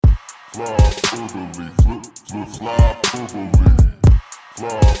Fly orderly, flip, flip, fly orderly.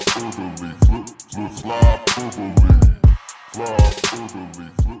 Fly orderly, flip, flip, fly orderly. Fly orderly,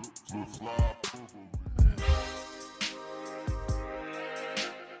 flip, flip, fly orderly.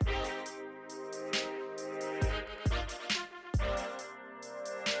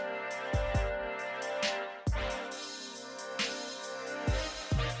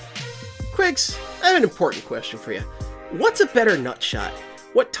 Quiggs, I have an important question for you. What's a better nut shot?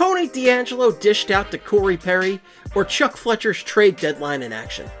 What Tony D'Angelo dished out to Corey Perry, or Chuck Fletcher's trade deadline in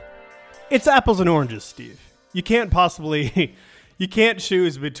action? It's apples and oranges, Steve. You can't possibly, you can't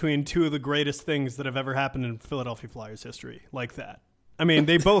choose between two of the greatest things that have ever happened in Philadelphia Flyers history like that. I mean,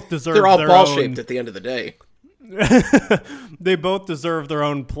 they both deserve They're all their ball-shaped own, at the end of the day. they both deserve their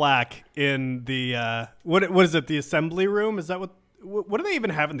own plaque in the, what is it, the assembly room? Is that what do they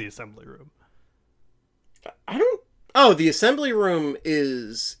even have in the assembly room? Oh, the assembly room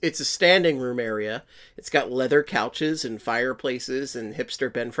it's a standing room area. It's got leather couches and fireplaces and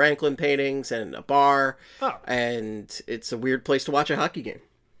hipster Ben Franklin paintings and a bar. Oh. And it's a weird place to watch a hockey game.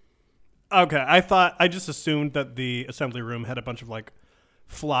 Okay, I just assumed that the assembly room had a bunch of like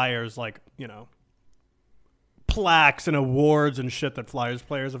Flyers, like, you know, plaques and awards and shit that Flyers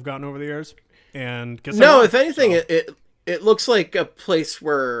players have gotten over the years. And no, if anything, it looks like a place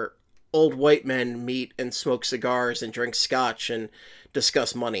where old white men meet and smoke cigars and drink scotch and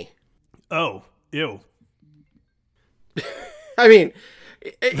discuss money. Oh, ew. I mean,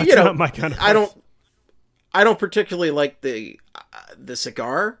 That's you know, not my kind of place. I don't particularly like the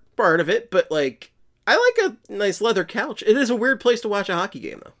cigar part of it, but like I like a nice leather couch. It is a weird place to watch a hockey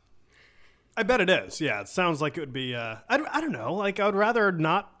game, though. I bet it is. Yeah, it sounds like it would be. I don't know. Like I would rather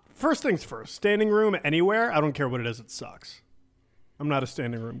not. First things first. Standing room anywhere. I don't care what it is. It sucks. I'm not a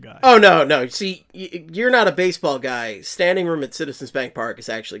standing room guy. Oh no! See, you're not a baseball guy. Standing room at Citizens Bank Park is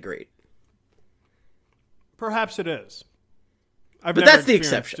actually great. Perhaps it is. But that's the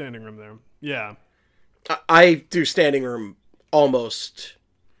exception. Standing room there. Yeah. I do standing room almost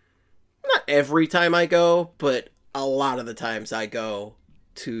not every time I go, but a lot of the times I go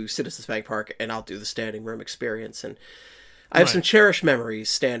to Citizens Bank Park and I'll do the standing room experience. And I have some cherished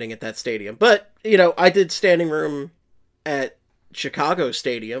memories standing at that stadium. But, you know, I did standing room at Chicago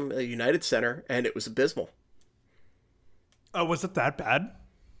Stadium, United Center, and it was abysmal. Oh, was it that bad?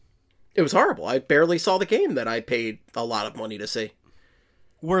 It was horrible. I barely saw the game that I paid a lot of money to see.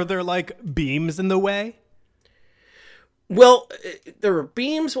 Were there like beams in the way? Well, there were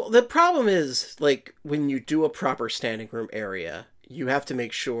beams. Well, the problem is, like, when you do a proper standing room area, you have to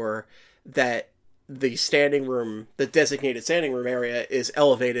make sure that the standing room, the designated standing room area, is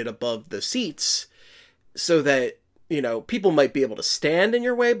elevated above the seats so that, you know, people might be able to stand in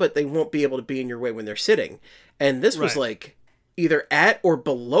your way, but they won't be able to be in your way when they're sitting. And this was like either at or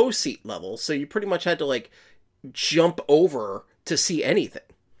below seat level. So you pretty much had to like jump over to see anything.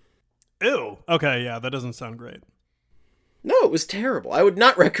 Ew. Okay. Yeah. That doesn't sound great. No, it was terrible. I would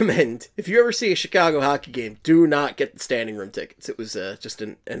not recommend, if you ever see a Chicago hockey game, do not get the standing room tickets. It was just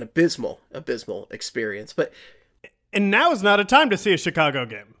an abysmal experience. And now is not a time to see a Chicago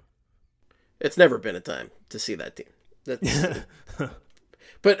game. It's never been a time to see that team.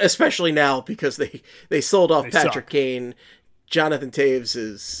 But especially now because they sold off Patrick Kane. Jonathan Taves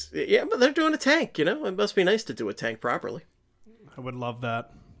is... Yeah, but they're doing a tank, you know? It must be nice to do a tank properly. I would love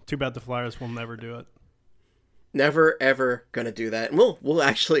that. Too bad the Flyers will never do it. Never, ever gonna do that. And we'll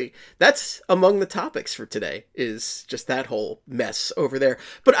actually... That's among the topics for today, is just that whole mess over there.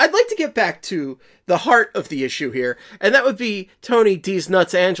 But I'd like to get back to the heart of the issue here, and that would be Tony D's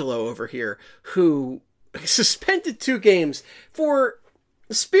Nuts Angelo over here, who suspended 2 games for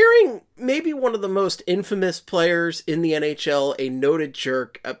spearing maybe one of the most infamous players in the NHL, a noted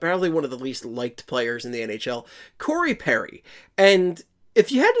jerk, probably one of the least liked players in the NHL, Corey Perry. And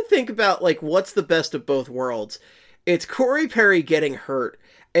if you had to think about, like, what's the best of both worlds, it's Corey Perry getting hurt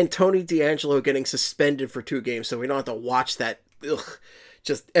and Tony D'Angelo getting suspended for 2 games so we don't have to watch that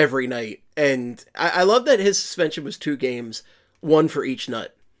just every night. And I love that his suspension was 2 games, 1 for each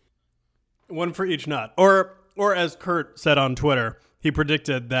nut. 1 for each nut. Or as Kurt said on Twitter, he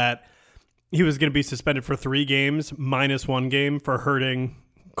predicted that he was going to be suspended for 3 games minus 1 game for hurting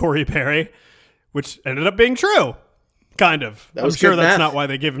Corey Perry, which ended up being true. Kind of. I'm sure that's not why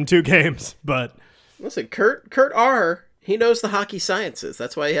they give him 2 games, but... Listen, Kurt R., he knows the hockey sciences.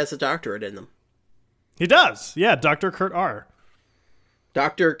 That's why he has a doctorate in them. He does. Yeah, Dr. Kurt R.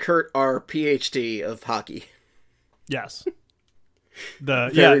 Dr. Kurt R., PhD of hockey. Yes. So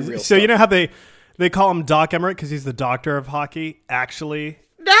stuff. You know how they call him Doc Emmerich because he's the doctor of hockey? Actually...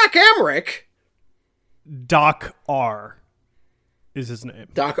 Doc Emmerich? Doc R. is his name.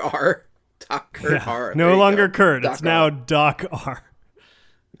 Doc R. Doc Kurt R. No There you longer go. Kurt. Doc It's now R. Doc R.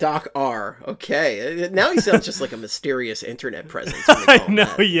 Doc R. Okay. Now he sounds just like a mysterious internet presence. When they call I him know,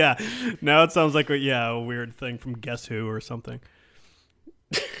 that. yeah. Now it sounds like a weird thing from Guess Who or something.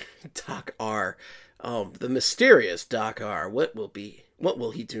 Doc R. The mysterious Doc R. What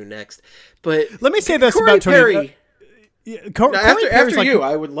will he do next? But Let me say this Corey about Tony Perry. Corey After Perry's like, you,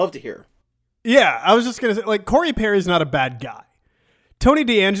 I would love to hear. Yeah, I was just gonna say, like, Corey Perry's not a bad guy. Tony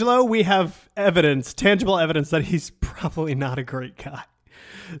D'Angelo, we have tangible evidence that he's probably not a great guy.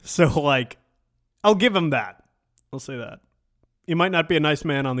 So, like, I'll give him that. I'll say that. He might not be a nice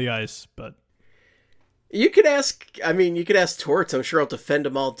man on the ice, but You could ask Torts. I'm sure I'll defend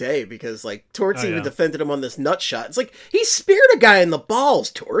him all day because, like, Torts even defended him on this nut shot. It's like, he speared a guy in the balls,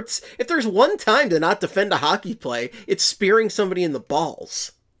 Torts. If there's one time to not defend a hockey play, it's spearing somebody in the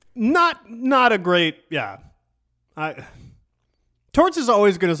balls. not a great, yeah. Torts is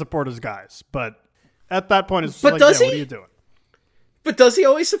always going to support his guys, but at that point, it's just But like, does what he? are you doing? But does he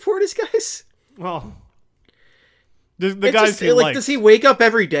always support his guys? Well, the guys he likes. Does he wake up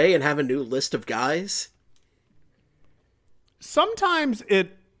every day and have a new list of guys? Sometimes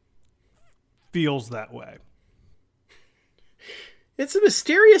it feels that way. It's a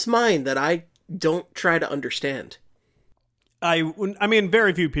mysterious mind that I don't try to understand. I mean,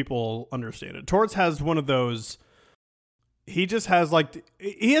 very few people understand it. Torts has one of those. He just has like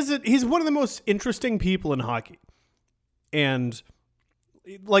he's one of the most interesting people in hockey, and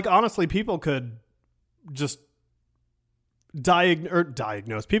like honestly, people could just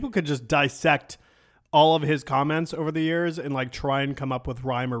diagnose. People could just dissect all of his comments over the years and like try and come up with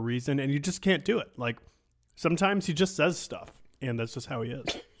rhyme or reason, and you just can't do it. Like sometimes he just says stuff, and that's just how he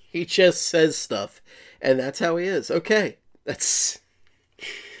is. He just says stuff, and that's how he is. Okay, that's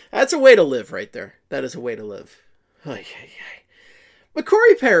a way to live right there. That is a way to live. But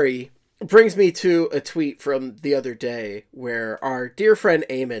Corey Perry brings me to a tweet from the other day where our dear friend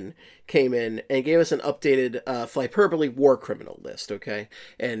Eamon came in and gave us an updated Flyperbole war criminal list, okay?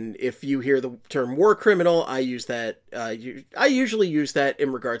 And if you hear the term war criminal, I use that. I usually use that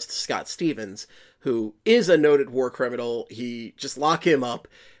in regards to Scott Stevens, who is a noted war criminal. He just lock him up,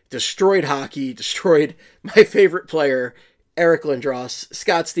 destroyed hockey, destroyed my favorite player, Eric Lindros.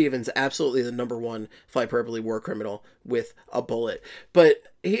 Scott Stevens, absolutely the number one Flyperbole war criminal with a bullet. But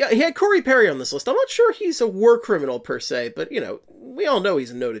he had Corey Perry on this list. I'm not sure he's a war criminal per se, but, you know, we all know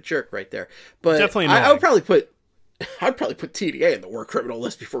he's a noted jerk right there. But definitely I would probably put TDA in the war criminal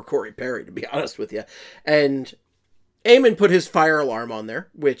list before Corey Perry, to be honest with you. And Eamon put his fire alarm on there,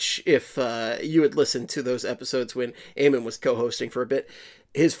 which if you had listened to those episodes when Eamon was co-hosting for a bit,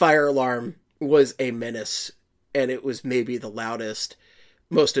 his fire alarm was a menace. And it was maybe the loudest,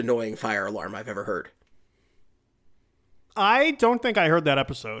 most annoying fire alarm I've ever heard. I don't think I heard that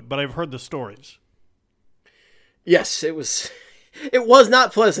episode, but I've heard the stories. Yes, it was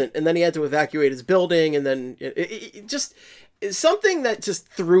not pleasant. And then he had to evacuate his building. And then it just something that just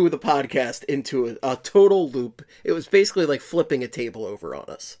threw the podcast into a total loop. It was basically like flipping a table over on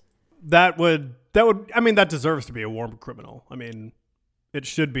us. That deserves to be a war criminal. I mean, it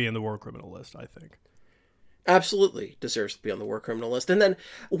should be in the war criminal list, I think. Absolutely deserves to be on the war criminal list. And then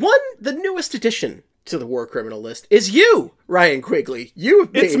the newest addition to the war criminal list is you, Ryan Quigley. You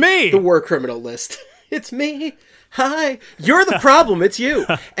have It's made me. the war criminal list. It's me. Hi. You're the problem. It's you.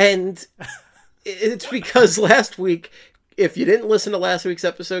 And it's because last week, if you didn't listen to last week's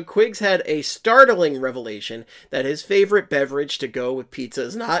episode, Quiggs had a startling revelation that his favorite beverage to go with pizza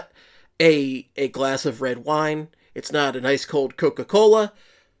is not a glass of red wine. It's not an ice cold Coca-Cola.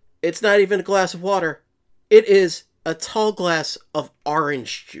 It's not even a glass of water. It is a tall glass of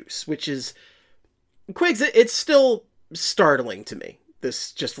orange juice, which is, Quiggs, it's still startling to me.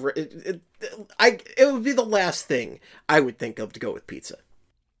 This just, it would be the last thing I would think of to go with pizza.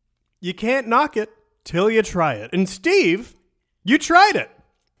 You can't knock it till you try it. And Steve, you tried it.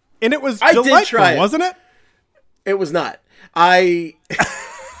 And it was delightful, did try it. Wasn't it? It was not.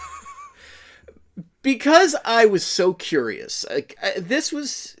 Because I was so curious, this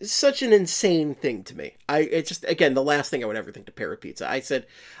was such an insane thing to me. Again, the last thing I would ever think to pair with pizza. I said,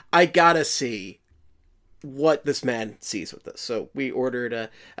 I gotta see what this man sees with this. So we ordered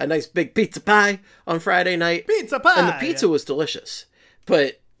a nice big pizza pie on Friday night. Pizza pie! And the pizza was delicious.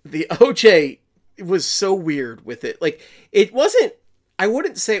 But the OJ was so weird with it. Like, it wasn't, I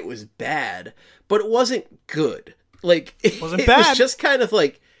wouldn't say it was bad, but it wasn't good. Like, it wasn't bad. was just kind of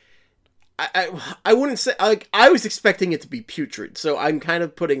like, I wouldn't say, like, I was expecting it to be putrid, so I'm kind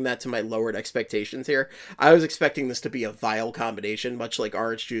of putting that to my lowered expectations here. I was expecting this to be a vile combination, much like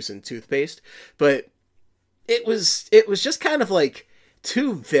orange juice and toothpaste, but it was just kind of like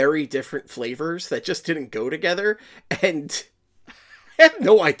two very different flavors that just didn't go together, and I have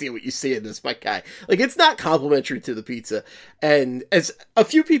no idea what you see in this, my guy. Like, it's not complimentary to the pizza. And as a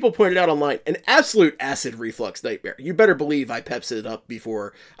few people pointed out online, an absolute acid reflux nightmare. You better believe I Pepsied it up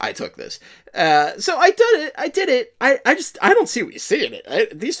before I took this. So I did it. I don't see what you see in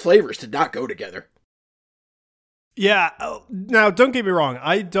it. These flavors did not go together. Yeah. Now, don't get me wrong.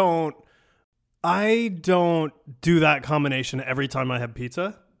 I don't do that combination every time I have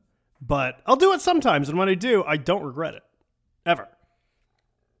pizza, but I'll do it sometimes. And when I do, I don't regret it. Ever.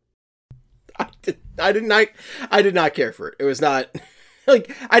 I did not care for it. It was not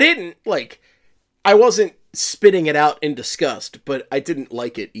like I wasn't spitting it out in disgust, but I didn't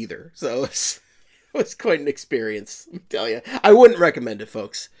like it either. So it was quite an experience, I tell you. I wouldn't recommend it,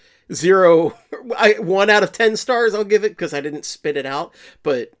 folks. 1 out of 10 stars I'll give it because I didn't spit it out.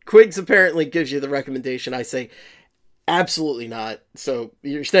 But Quigs apparently gives you the recommendation. I say absolutely not. So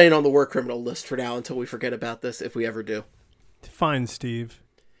you're staying on the war criminal list for now until we forget about this, if we ever do. Fine, Steve.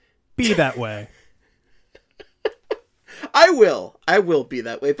 Be that way. I will be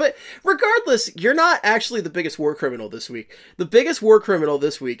that way. But regardless, you're not actually the biggest war criminal this week. The biggest war criminal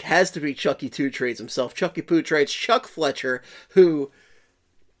this week has to be Chucky Two Trades himself. Chucky Poo Trades, Chuck Fletcher, who,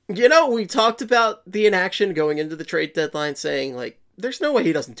 we talked about the inaction going into the trade deadline, saying, like, there's no way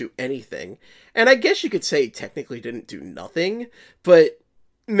he doesn't do anything. And I guess you could say he technically didn't do nothing, but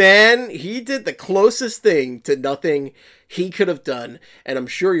man, he did the closest thing to nothing he could have done. And I'm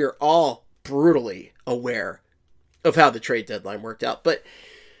sure you're all brutally aware of how the trade deadline worked out. But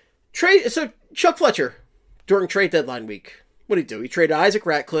so Chuck Fletcher, during trade deadline week, what did he do? He traded Isaac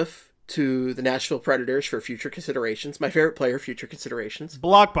Ratcliffe to the Nashville Predators for future considerations. My favorite player, future considerations.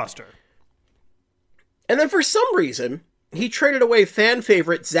 Blockbuster. And then for some reason, he traded away fan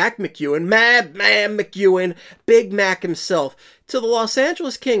favorite Zach McEwen, Madman McEwen, Big Mac himself, to the Los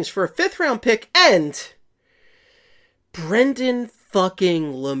Angeles Kings for a 5th round pick and Brendan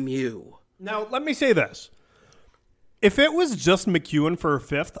fucking Lemieux. Now, let me say this. If it was just McEwen for a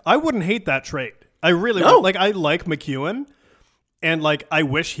 5th, I wouldn't hate that trade. I really would. Like, I like McEwen, and like, I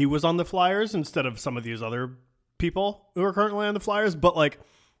wish he was on the Flyers instead of some of these other people who are currently on the Flyers. But like,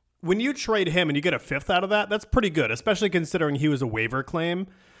 when you trade him and you get a 5th out of that, that's pretty good, especially considering he was a waiver claim.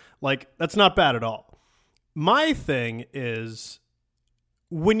 Like, that's not bad at all. My thing is,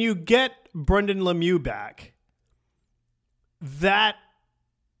 when you get Brendan Lemieux back, that,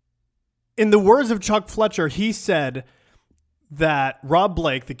 in the words of Chuck Fletcher, he said that Rob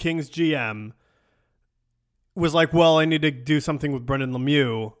Blake, the Kings GM, was like, well, I need to do something with Brendan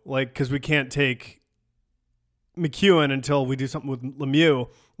Lemieux, like, because we can't take McEwen until we do something with Lemieux.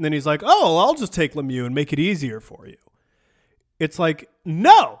 And then he's like, oh, I'll just take Lemieux and make it easier for you. It's like,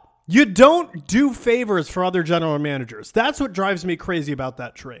 no, you don't do favors for other general managers. That's what drives me crazy about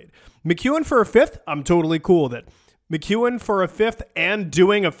that trade. McEwen for a 5th, I'm totally cool with it. McEwen for a 5th and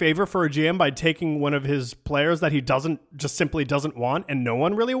doing a favor for a GM by taking one of his players that he simply doesn't want and no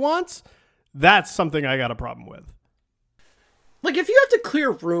one really wants, that's something I got a problem with. Like, if you have to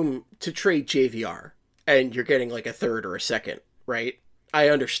clear room to trade JVR and you're getting like a 3rd or a 2nd, right? I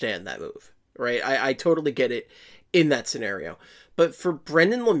understand that move, right? I totally get it in that scenario. But for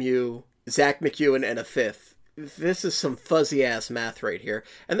Brendan Lemieux, Zach McEwen, and a 5th, this is some fuzzy-ass math right here.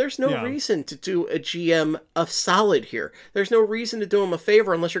 And there's no reason to do a GM a solid here. There's no reason to do him a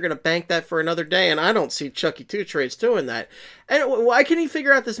favor unless you're going to bank that for another day, and I don't see Chucky Two Trades doing that. And why can he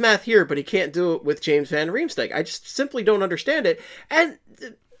figure out this math here, but he can't do it with James Van Riemsdyk? I just simply don't understand it. And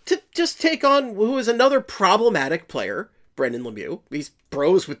to just take on who is another problematic player, Brendan Lemieux. He's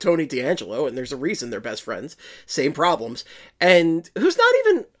bros with Tony DeAngelo, and there's a reason they're best friends. Same problems. And who's not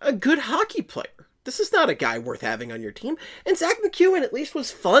even a good hockey player. This is not a guy worth having on your team. And Zach McEwen at least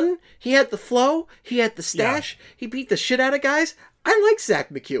was fun. He had the flow. He had the stash. Yeah. He beat the shit out of guys. I like Zach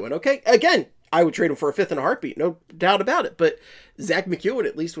McEwen, okay? Again, I would trade him for a 5th in a heartbeat. No doubt about it. But Zach McEwen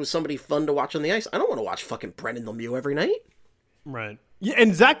at least was somebody fun to watch on the ice. I don't want to watch fucking Brendan Lemieux every night. Right. Yeah,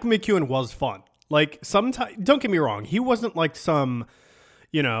 and Zach McEwen was fun. Like, sometimes, don't get me wrong, he wasn't like some,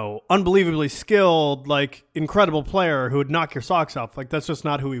 unbelievably skilled, like, incredible player who would knock your socks off. Like, that's just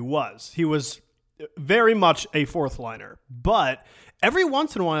not who he was. He was very much a 4th liner. But every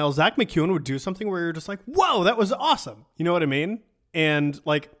once in a while, Zach McEwen would do something where you're just like, whoa, that was awesome. You know what I mean? And,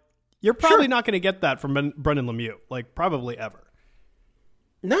 like, you're probably not going to get that from Brendan Lemieux. Like, probably ever.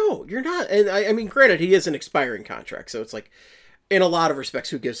 No, you're not. And, I mean, granted, he is an expiring contract. So it's like, in a lot of respects,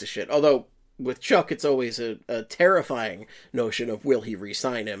 who gives a shit? Although, with Chuck, it's always a terrifying notion of will he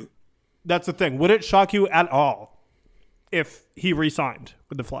re-sign him. That's the thing. Would it shock you at all if he re-signed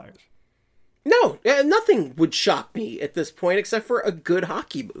with the Flyers? No, nothing would shock me at this point except for a good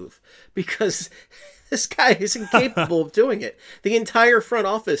hockey move, because this guy is incapable of doing it. The entire front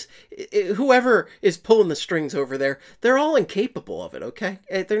office, whoever is pulling the strings over there, they're all incapable of it, okay?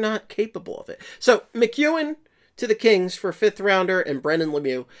 They're not capable of it. So, McEwen to the Kings for 5th rounder and Brendan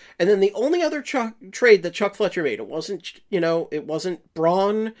Lemieux. And then the only other trade that Chuck Fletcher made, it wasn't, it wasn't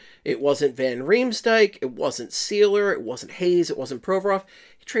Braun, it wasn't Van Riemsdyk, it wasn't Sealer, it wasn't Hayes, it wasn't Provorov.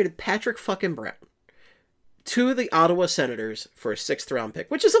 He traded Patrick fucking Brown to the Ottawa Senators for a 6th round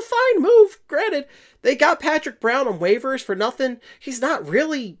pick, which is a fine move. Granted, they got Patrick Brown on waivers for nothing. He's not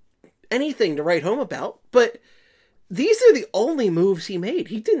really anything to write home about, but these are the only moves he made.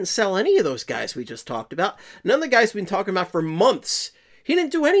 He didn't sell any of those guys we just talked about. None of the guys we've been talking about for months. He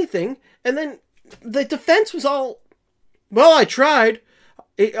didn't do anything. And then the defense was all, well, I tried.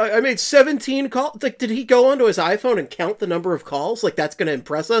 I made 17 calls. Like, did he go onto his iPhone and count the number of calls? Like, that's going to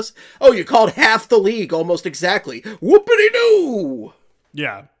impress us? Oh, you called half the league almost exactly. Whoopity-doo!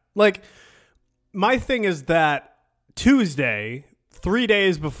 Yeah. Like, my thing is that Tuesday, 3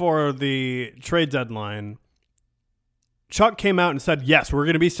 days before the trade deadline, Chuck came out and said, yes, we're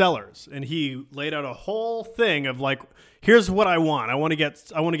going to be sellers. And he laid out a whole thing of like, here's what I want. I want to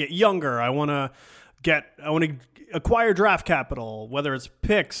get younger. I want to acquire draft capital, whether it's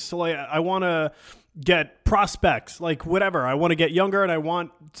picks. Like, I want to get prospects, like whatever. I want to get younger and I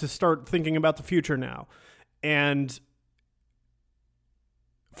want to start thinking about the future now. And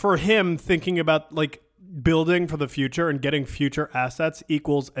for him, thinking about like building for the future and getting future assets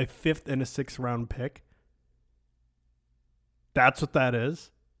equals a 5th and a 6th round pick. That's what that is.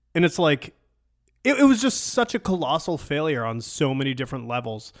 And it's like, it was just such a colossal failure on so many different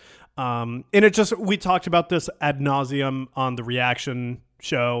levels. And it just, we talked about this ad nauseum on the reaction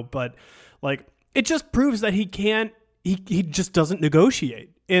show, but like, it just proves that he just doesn't negotiate.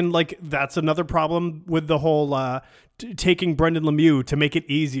 And like, that's another problem with the whole, taking Brendan Lemieux to make it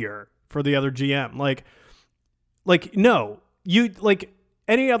easier for the other GM. Like, no,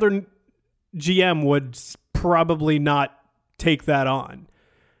 any other GM would probably not take that on,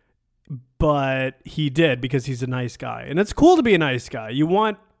 but he did because he's a nice guy, and it's cool to be a nice guy. You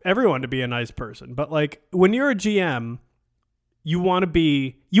want everyone to be a nice person, but like when you're a GM, you want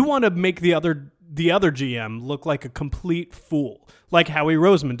to make the other GM look like a complete fool, like Howie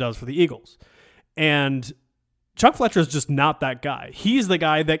Roseman does for the Eagles. And Chuck Fletcher is just not that guy. He's the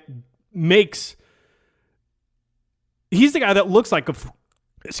guy that looks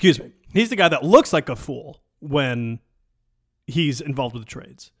like a fool when he's involved with the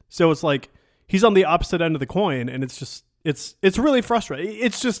trades. So it's like he's on the opposite end of the coin, and it's really frustrating.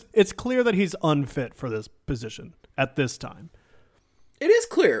 It's clear that he's unfit for this position at this time. It is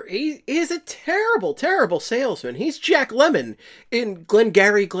clear. He is a terrible, terrible salesman. He's Jack Lemmon in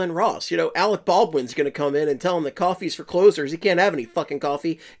Glengarry Glen Ross. Alec Baldwin's going to come in and tell him that coffee's for closers. He can't have any fucking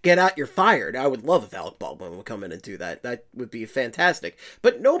coffee. Get out, you're fired. I would love if Alec Baldwin would come in and do that. That would be fantastic.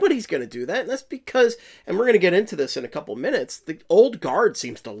 But nobody's going to do that, and that's because, and we're going to get into this in a couple minutes, the old guard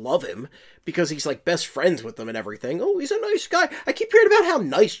seems to love him because he's like best friends with them and everything. Oh, he's a nice guy. I keep hearing about how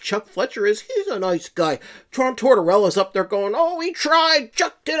nice Chuck Fletcher is. He's a nice guy. John Tortorella's up there going, oh, he tried.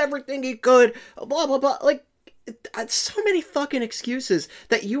 Chuck did everything he could. Blah, blah, blah. Like, so many fucking excuses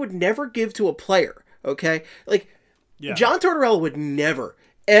that you would never give to a player, okay? Like, yeah. John Tortorella would never,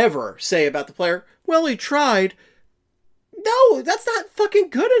 ever say about the player, well, he tried. No, that's not fucking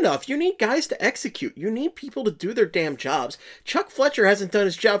good enough. You need guys to execute. You need people to do their damn jobs. Chuck Fletcher hasn't done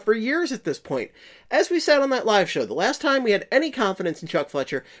his job for years at this point. As we said on that live show, the last time we had any confidence in Chuck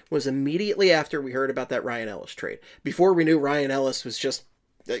Fletcher was immediately after we heard about that Ryan Ellis trade. Before we knew Ryan Ellis was just,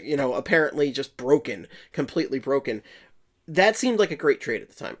 apparently just broken, completely broken. That seemed like a great trade at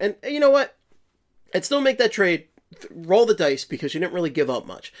the time. And you know what? I'd still make that trade, roll the dice, because you didn't really give up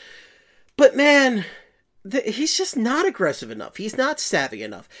much. But man, he's just not aggressive enough. He's not savvy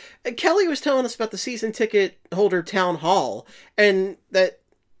enough. Kelly was telling us about the season ticket holder town hall, and that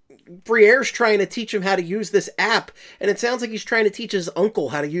Briere's trying to teach him how to use this app, and it sounds like he's trying to teach his uncle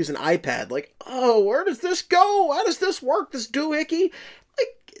how to use an iPad. Like, oh, where does this go? How does this work, this doohickey?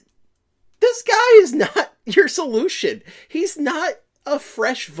 Like, this guy is not your solution. He's not a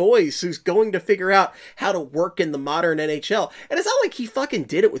fresh voice who's going to figure out how to work in the modern NHL. And it's not like he fucking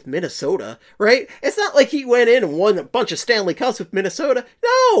did it with Minnesota, right? It's not like he went in and won a bunch of Stanley Cups with Minnesota.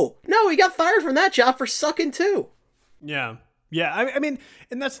 No, he got fired from that job for sucking too. Yeah. I mean,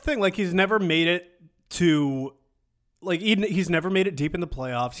 and that's the thing. Like, he's never made it to, like, he's never made it deep in the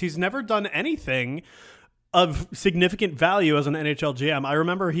playoffs. He's never done anything of significant value as an NHL GM. I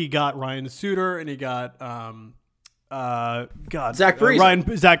remember he got Ryan Suter and he got, Zach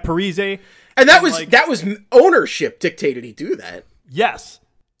Parise. Zach Parise. And that was ownership dictated he do that. Yes.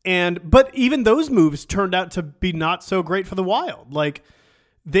 But even those moves turned out to be not so great for the Wild. Like,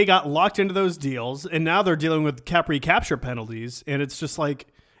 they got locked into those deals, and now they're dealing with cap recapture penalties, and it's just like,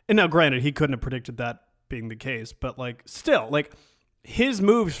 and now granted, he couldn't have predicted that being the case, but like, still, like, his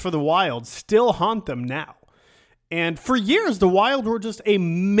moves for the Wild still haunt them now. And for years, the Wild were just a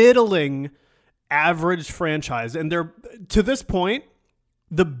middling, average franchise, and they're, to this point,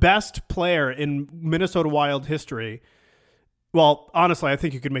 the best player in Minnesota Wild history. Well, honestly, I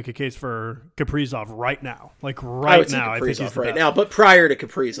think you could make a case for Kaprizov right now. Like right now, I think he's right now. But prior to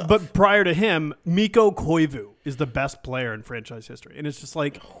Kaprizov, but prior to him, Mikko Koivu is the best player in franchise history, and it's just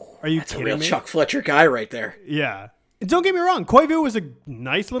like, are you kidding me? That's a real Chuck Fletcher guy right there. Yeah, and don't get me wrong, Koivu was a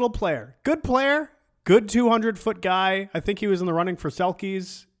nice little player, good 200-foot guy. I think he was in the running for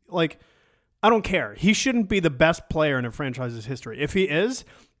Selkes. Like, I don't care. He shouldn't be the best player in a franchise's history. If he is,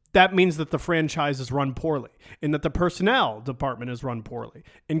 that means that the franchise is run poorly and that the personnel department is run poorly.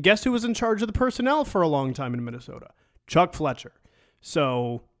 And guess who was in charge of the personnel for a long time in Minnesota? Chuck Fletcher.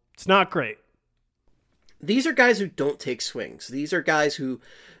 So it's not great. These are guys who don't take swings. These are guys who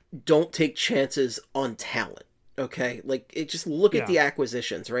don't take chances on talent. Okay? Like, just look at the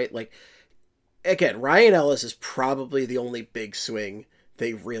acquisitions, right? Like, again, Ryan Ellis is probably the only big swing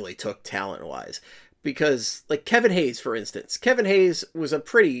they really took talent-wise. Because, like, Kevin Hayes, for instance. Kevin Hayes was a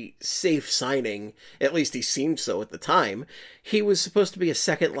pretty safe signing. At least he seemed so at the time. He was supposed to be a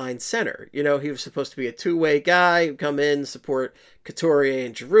second-line center. You know, he was supposed to be a two-way guy who'd come in, support Couturier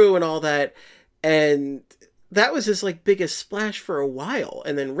and Giroux and all that. And that was his, like, biggest splash for a while.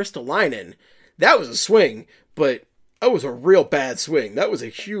 And then Ristolainen, that was a swing, but that was a real bad swing. That was a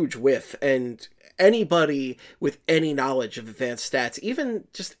huge whiff. And anybody with any knowledge of advanced stats, even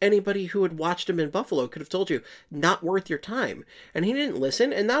just anybody who had watched him in Buffalo, could have told you, not worth your time. And he didn't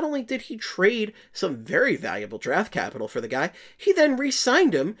listen, and not only did he trade some very valuable draft capital for the guy, he then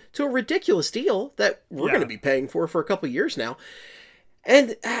re-signed him to a ridiculous deal that we're going to be paying for a couple years now.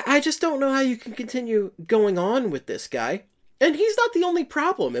 And I just don't know how you can continue going on with this guy. And he's not the only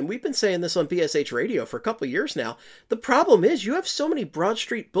problem, and we've been saying this on BSH Radio for a couple of years now. The problem is you have so many Broad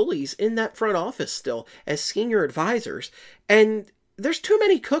Street bullies in that front office still as senior advisors, and there's too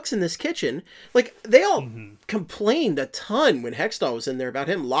many cooks in this kitchen. Like, they all complained a ton when Hextall was in there about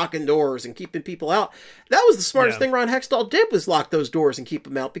him locking doors and keeping people out. That was the smartest thing Ron Hextall did, was lock those doors and keep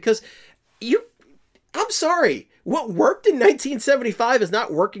them out, because I'm sorry, what worked in 1975 is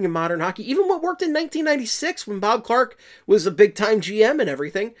not working in modern hockey. Even what worked in 1996 when Bob Clark was a big-time GM and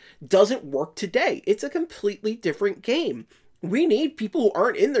everything doesn't work today. It's a completely different game. We need people who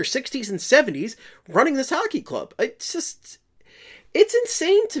aren't in their 60s and 70s running this hockey club. It's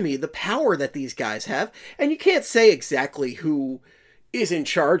insane to me, the power that these guys have. And you can't say exactly who is in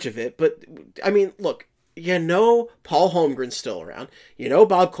charge of it, but, I mean, look, you know Paul Holmgren's still around. You know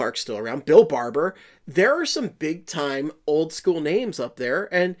Bob Clark's still around. Bill Barber. There are some big-time old-school names up there,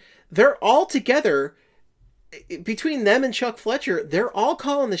 and they're all together. Between them and Chuck Fletcher, they're all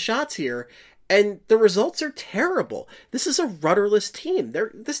calling the shots here, and the results are terrible. This is a rudderless team.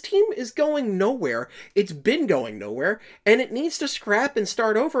 This team is going nowhere. It's been going nowhere, and it needs to scrap and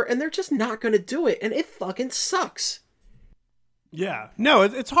start over, and they're just not going to do it, and it fucking sucks. Yeah. No,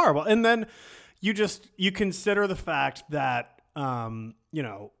 it's horrible. And then you consider the fact that,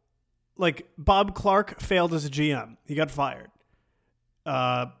 like, Bob Clark failed as a GM. He got fired.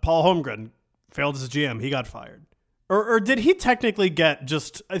 Paul Holmgren failed as a GM. He got fired. Or did he technically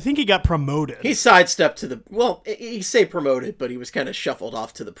I think he got promoted. He sidestepped to he say promoted, but he was kind of shuffled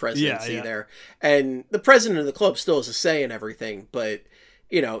off to the presidency there. And the president of the club still has a say in everything, but,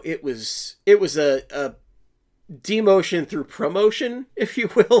 you know, it was a demotion through promotion, if you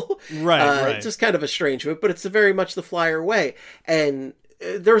will. Right. Just kind of a strange move, but it's very much the Flyer way. And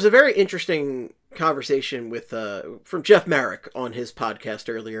there was a very interesting conversation with from Jeff Marek on his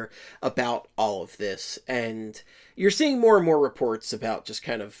podcast earlier about all of this. And you're seeing more and more reports about just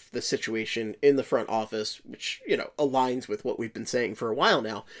kind of the situation in the front office, which, you know, aligns with what we've been saying for a while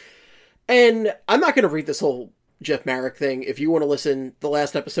now. And I'm not going to read this whole Jeff Marek thing. If you want to listen, the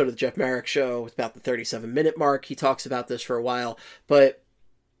last episode of the Jeff Marek show, it's about the 37-minute mark. He talks about this for a while, but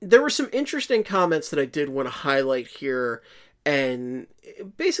there were some interesting comments that I did want to highlight here. And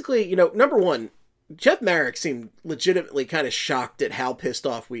basically, you know, number one, Jeff Marek seemed legitimately kind of shocked at how pissed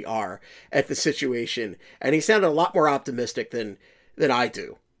off we are at the situation. And he sounded a lot more optimistic than I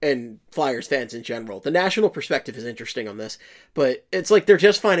do, and Flyers fans in general. The national perspective is interesting on this, but it's like they're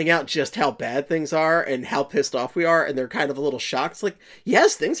just finding out just how bad things are and how pissed off we are, and they're kind of a little shocked. It's like,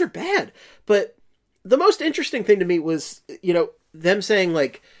 yes, things are bad, but the most interesting thing to me was, them saying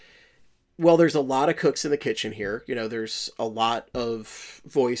like, well, there's a lot of cooks in the kitchen here. There's a lot of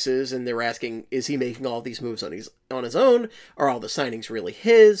voices, and they're asking, is he making all these moves on his own? Are all the signings really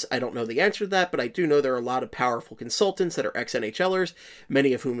his? I don't know the answer to that, but I do know there are a lot of powerful consultants that are ex-NHLers,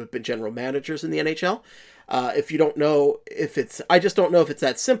 many of whom have been general managers in the NHL. If you don't know I just don't know if it's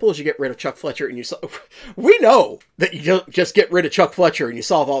that simple as you get rid of Chuck Fletcher and we know that you don't just get rid of Chuck Fletcher and you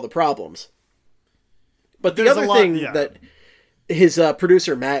solve all the problems. But the other thing that his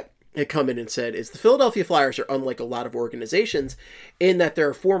producer, Matt, had come in and said is the Philadelphia Flyers are unlike a lot of organizations in that there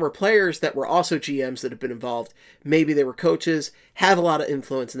are former players that were also GMs that have been involved. Maybe they were coaches, have a lot of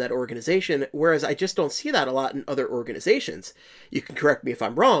influence in that organization, whereas I just don't see that a lot in other organizations. You can correct me if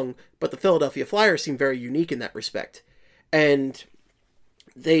I'm wrong, but the Philadelphia Flyers seem very unique in that respect. And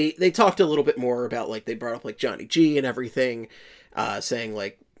they talked a little bit more about, like, they brought up like Johnny G and everything, saying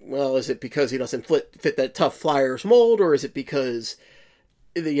like, well, is it because he doesn't fit that tough Flyers mold, or is it because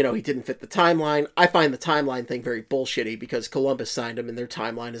he didn't fit the timeline? I find the timeline thing very bullshitty because Columbus signed him and their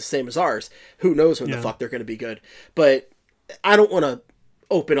timeline is the same as ours. Who knows when the fuck they're going to be good? But I don't want to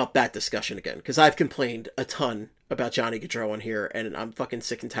open up that discussion again because I've complained a ton about Johnny Gaudreau on here and I'm fucking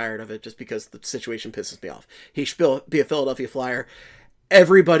sick and tired of it just because the situation pisses me off. He should be a Philadelphia Flyer.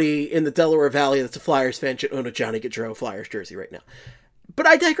 Everybody in the Delaware Valley that's a Flyers fan should own a Johnny Gaudreau Flyers jersey right now. But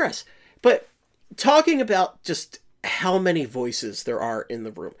I digress. But talking about just how many voices there are in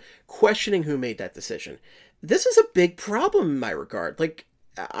the room, questioning who made that decision. This is a big problem in my regard. Like,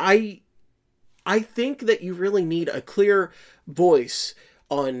 I think that you really need a clear voice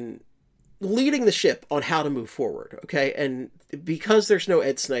on leading the ship on how to move forward, okay? And because there's no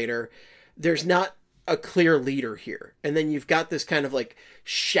Ed Snyder, there's not a clear leader here. And then you've got this kind of like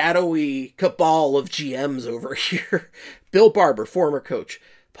shadowy cabal of GMs over here. Bill Barber, former coach.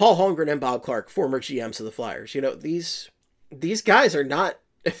 Paul Holmgren and Bob Clark, former GMs of the Flyers. These guys are not...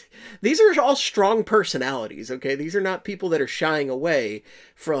 These are all strong personalities, okay? These are not people that are shying away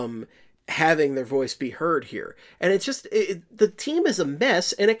from having their voice be heard here. And it's just... the team is a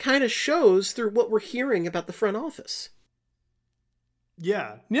mess, and it kind of shows through what we're hearing about the front office.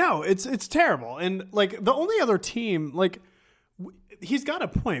 Yeah. No, it's terrible. And, like, the only other team... like, he's got a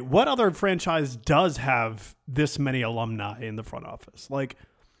point. What other franchise does have this many alumni in the front office? Like...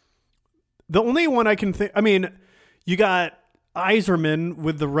 The only one I can think... I mean, you got Yzerman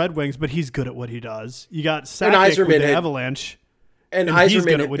with the Red Wings, but he's good at what he does. You got Sakic with the Avalanche. And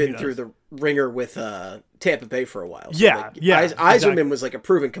Yzerman had been through the ringer with Tampa Bay for a while. So yeah. Yzerman exactly. was like a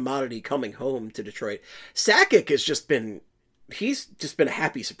proven commodity coming home to Detroit. Sakic has just been... He's just been a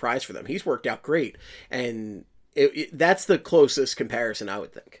happy surprise for them. He's worked out great. And that's the closest comparison, I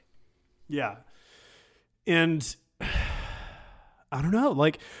would think. Yeah. And I don't know.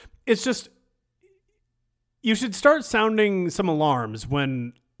 Like, it's just... You should start sounding some alarms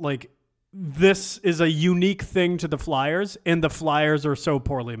when, like, this is a unique thing to the Flyers and the Flyers are so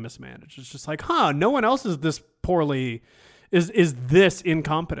poorly mismanaged. It's just like, no one else is this poorly, is this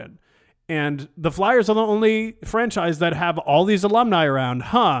incompetent. And the Flyers are the only franchise that have all these alumni around.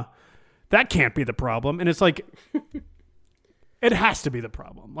 That can't be the problem. And it's like, it has to be the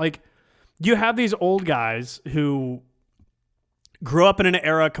problem. Like, you have these old guys who grew up in an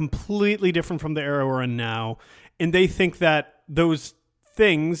era completely different from the era we're in now, and they think that those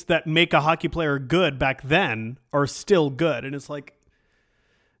things that make a hockey player good back then are still good. And it's like,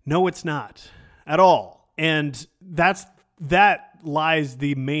 no, it's not at all. And that lies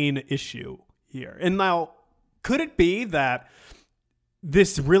the main issue here. And now, could it be that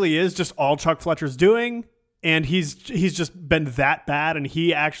this really is just all Chuck Fletcher's doing, and he's just been that bad, and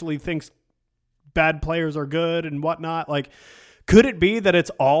he actually thinks bad players are good and whatnot? Like, could it be that it's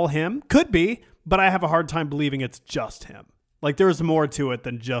all him? Could be, but I have a hard time believing it's just him. Like, there's more to it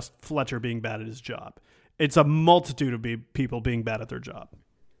than just Fletcher being bad at his job. It's a multitude of people being bad at their job.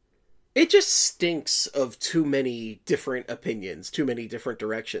 It just stinks of too many different opinions, too many different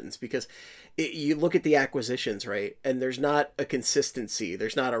directions, because you look at the acquisitions, right? And there's not a consistency.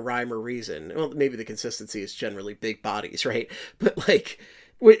 There's not a rhyme or reason. Well, maybe the consistency is generally big bodies, right? But, like,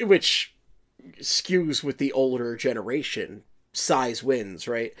 which skews with the older generation. Size wins,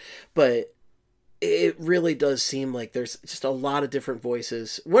 right? But it really does seem like there's just a lot of different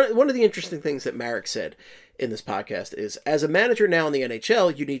voices. One of the interesting things that Marek said in this podcast is, as a manager now in the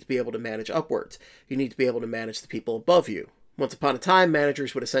NHL, you need to be able to manage upwards. You need to be able to manage the people above you. Once upon a time,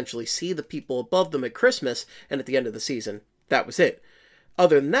 managers would essentially see the people above them at Christmas, and at the end of the season, that was it.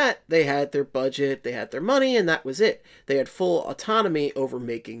 Other than that, they had their budget, they had their money, and that was it. They had full autonomy over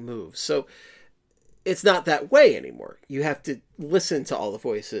making moves. So it's not that way anymore. You have to listen to all the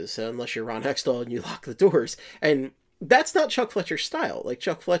voices unless you're Ron Hextall and you lock the doors. And that's not Chuck Fletcher's style. Like,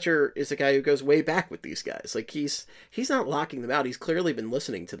 Chuck Fletcher is a guy who goes way back with these guys. Like, he's not locking them out. He's clearly been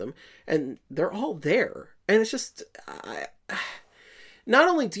listening to them, and they're all there. And it's just, not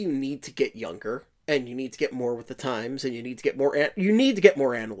only do you need to get younger, and you need to get more with the times, and you need to get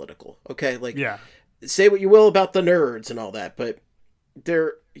more analytical. Okay, like, Yeah. say what you will about the nerds and all that, but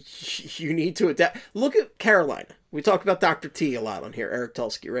you need to adapt. Look at Carolina. We talk about Dr. T a lot on here. Eric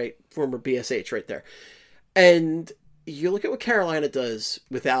Tulsky, right? Former BSH right there. And you look at what Carolina does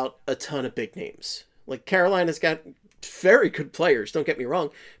without a ton of big names. Like, Carolina's got very good players, don't get me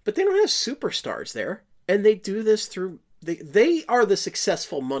wrong, but they don't have superstars there. And they do this through... They are the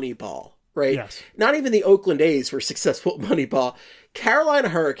successful Moneyball, right? Yes. Not even the Oakland A's were successful at Moneyball. Carolina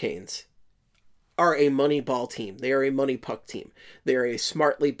Hurricanes are a Moneyball team. They are a money puck team. They are a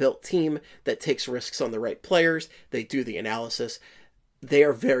smartly built team that takes risks on the right players. They do the analysis. They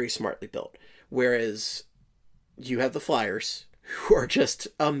are very smartly built. Whereas you have the Flyers, who are just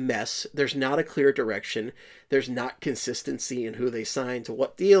a mess. There's not a clear direction. There's not consistency in who they sign to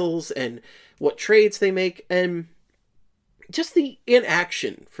what deals and what trades they make. And just the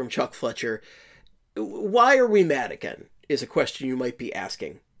inaction from Chuck Fletcher. Why are we mad again is a question you might be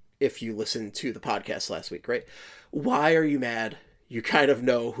asking if you listened to the podcast last week, right? Why are you mad? You kind of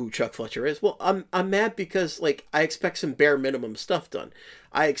know who Chuck Fletcher is. Well, I'm mad because, like, I expect some bare minimum stuff done.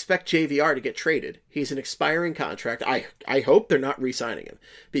 I expect JVR to get traded. He's an expiring contract. I hope they're not re-signing him,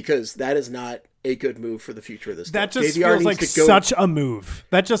 because that is not a good move for the future of this That team. just JVR feels needs like to go. such a move.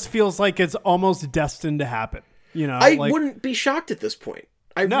 That just feels like it's almost destined to happen. You know, I like, wouldn't be shocked at this point.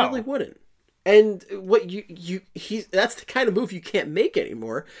 I No. really wouldn't. And what that's the kind of move you can't make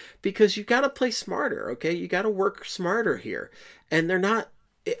anymore, because you got to play smarter, okay? You got to work smarter here. And they're not,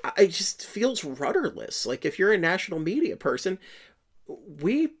 it just feels rudderless. Like, if you're a national media person,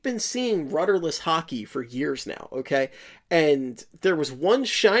 we've been seeing rudderless hockey for years now, okay? And there was one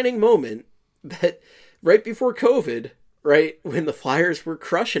shining moment that right before COVID, right, when the Flyers were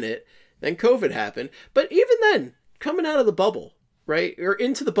crushing it, then COVID happened. But even then, coming out of the bubble, right, or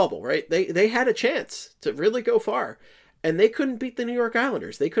into the bubble, right, they had a chance to really go far, and they couldn't beat the New York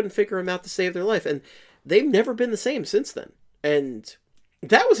Islanders. They couldn't figure them out to save their life, and they've never been the same since then. And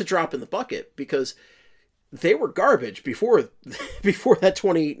that was a drop in the bucket, because they were garbage before that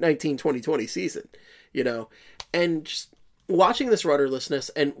 2019-2020 season, you know. And just watching this rudderlessness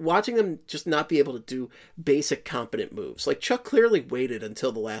and watching them just not be able to do basic competent moves. Like, Chuck clearly waited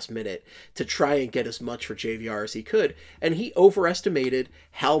until the last minute to try and get as much for JVR as he could, and he overestimated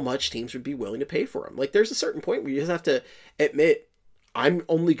how much teams would be willing to pay for him. Like, there's a certain point where you just have to admit, I'm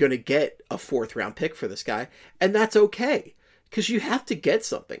only going to get a 4th round pick for this guy, and that's okay, because you have to get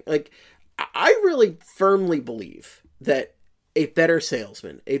something. Like, I really firmly believe that a better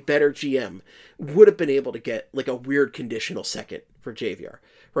salesman, a better GM would have been able to get, like, a weird conditional second for JVR,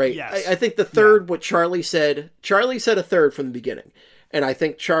 right? Yes. I think the third, what Charlie said a third from the beginning. And I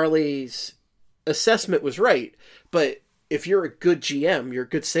think Charlie's assessment was right. But if you're a good GM, you're a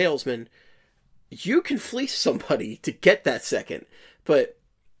good salesman, you can fleece somebody to get that second. But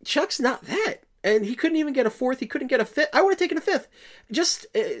Chuck's not that. And he couldn't even get a 4th. He couldn't get a 5th. I would have taken a 5th. Just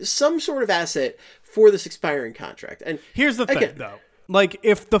some sort of asset for this expiring contract. And here's the thing, though. Like,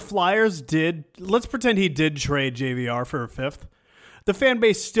 if the Flyers did, let's pretend he did trade JVR for a 5th, the fan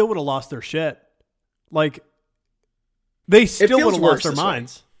base still would have lost their shit. Like, they still would have lost their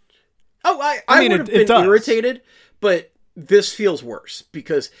minds. Oh, I mean, would have been irritated, but this feels worse,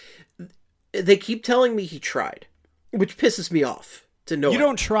 because they keep telling me he tried, which pisses me off. You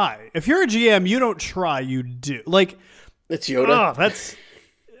don't try. If you're a GM, you don't try. You do. Like, it's Yoda. Oh, that's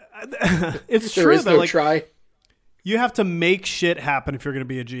it's there true. Is no like, try. You have to make shit happen if you're going to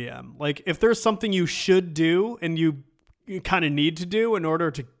be a GM. Like, if there's something you should do and you kind of need to do in order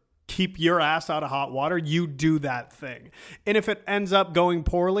to keep your ass out of hot water, you do that thing. And if it ends up going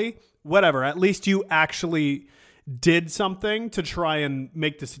poorly, whatever. At least you actually did something to try and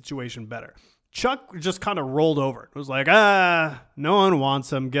make the situation better. Chuck just kind of rolled over. It was like, no one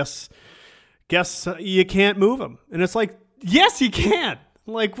wants him. Guess you can't move him. And it's like, yes, you can.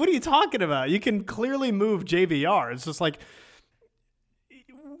 Like, what are you talking about? You can clearly move JVR. It's just like,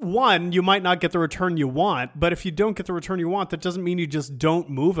 one, you might not get the return you want, but if you don't get the return you want, that doesn't mean you just don't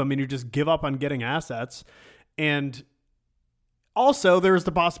move him and you just give up on getting assets. And also, there's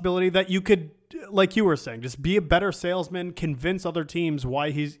the possibility that you could, like you were saying, just be a better salesman, convince other teams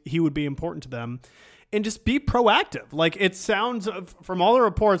why he would be important to them, and just be proactive. Like, it sounds, from all the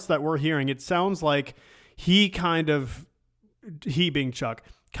reports that we're hearing, it sounds like he being Chuck,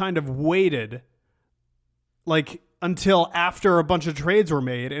 kind of waited like until after a bunch of trades were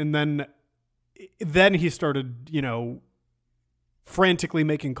made, and then he started, frantically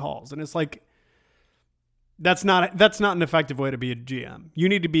making calls. And it's like, that's not an effective way to be a GM. You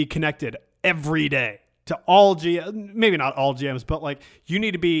need to be connected every day to all GMs, maybe not all GMs, but like you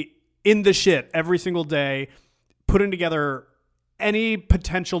need to be in the shit every single day, putting together any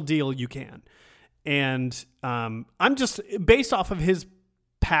potential deal you can. And I'm just, based off of his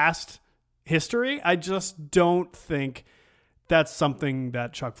past history, I just don't think that's something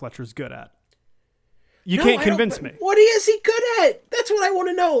that Chuck Fletcher's good at. You can't convince me. What is he good at? That's what I want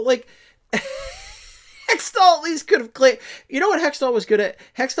to know. Like, Hextall at least could have cleared. You know what Hextall was good at?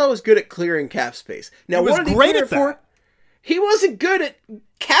 Hextall was good at clearing cap space. Now, what did he clear it for? He wasn't good at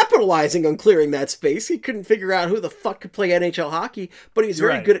capitalizing on clearing that space. He couldn't figure out who the fuck could play NHL hockey, but he's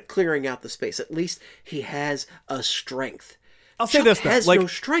very good at clearing out the space. At least he has a strength. I'll say this, though. Has no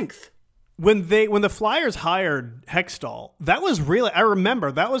strength. When the Flyers hired Hextall, that was really, I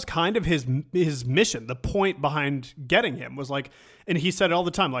remember that was kind of his mission. The point behind getting him was like, and he said it all the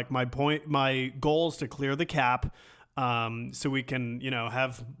time, like my goal is to clear the cap, so we can,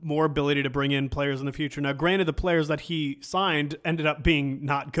 have more ability to bring in players in the future. Now, granted, the players that he signed ended up being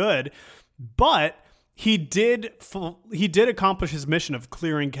not good, but he did accomplish his mission of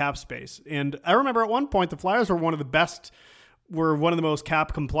clearing cap space. And I remember at one point the Flyers were one of the most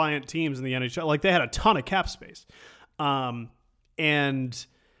cap compliant teams in the NHL. Like they had a ton of cap space. And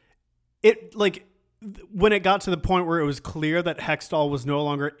it like when it got to the point where it was clear that Hextall was no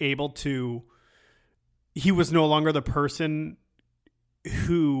longer he was no longer the person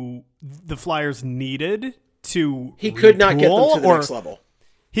who the Flyers needed to He could not get them to the next level.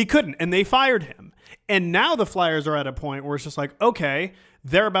 He couldn't, and they fired him. And now the Flyers are at a point where it's just like, okay,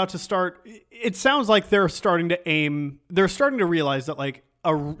 they're about to start. It sounds like they're starting to realize that like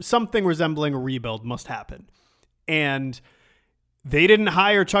something resembling a rebuild must happen. And they didn't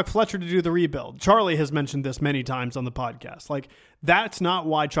hire Chuck Fletcher to do the rebuild. Charlie has mentioned this many times on the podcast. Like, that's not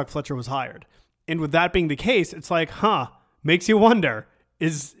why Chuck Fletcher was hired. And with that being the case, it's like, makes you wonder,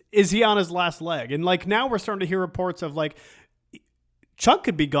 is he on his last leg? And like now we're starting to hear reports of like Chuck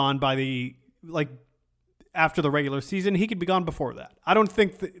could be gone by after the regular season. He could be gone before that. I don't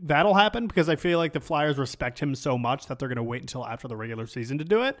think that'll happen because I feel like the Flyers respect him so much that they're going to wait until after the regular season to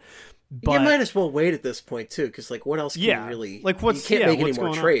do it. But you might as well wait at this point too, because like what else can you really? Like you can't make any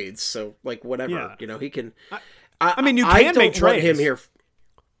more trades, so like whatever he can. I mean, you can make trades. Him here.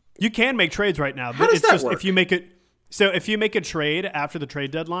 You can make trades right now. How does that work? If you make it, so if you make a trade after the trade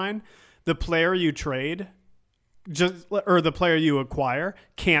deadline, the player you trade, or the player you acquire,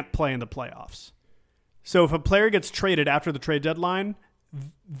 can't play in the playoffs. So if a player gets traded after the trade deadline,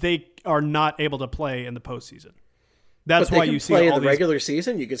 they are not able to play in the postseason. That's why you see play in the regular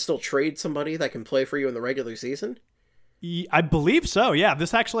season. You can still trade somebody that can play for you in the regular season. I believe so. Yeah,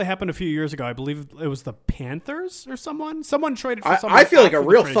 this actually happened a few years ago. I believe it was the Panthers or someone. Someone traded for someone. I feel like a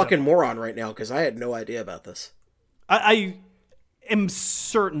real fucking moron right now because I had no idea about this. I am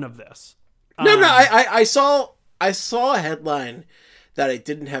certain of this. No. I saw a headline that I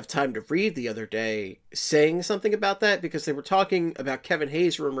didn't have time to read the other day saying something about that because they were talking about Kevin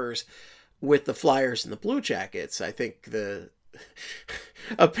Hayes rumors with the Flyers and the Blue Jackets. I think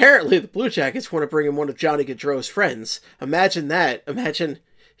apparently the Blue Jackets want to bring in one of Johnny Gaudreau's friends. Imagine that. Imagine,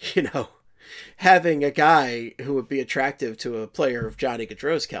 having a guy who would be attractive to a player of Johnny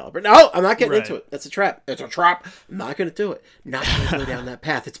Gaudreau's caliber. No, I'm not getting into it. That's a trap. It's a trap. I'm not going to do it. Not going to go down that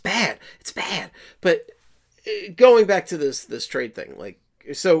path. It's bad. It's bad. But going back to this trade thing,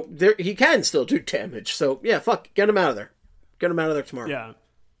 so there he can still do damage. So yeah, fuck, get him out of there. Get him out of there tomorrow. Yeah.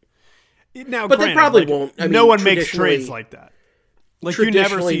 Now, but they probably won't. I mean, no one makes trades like that. Like you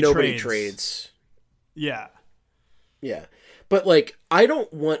never see nobody trades. Yeah. Yeah. But I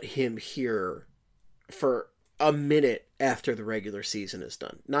don't want him here for a minute after the regular season is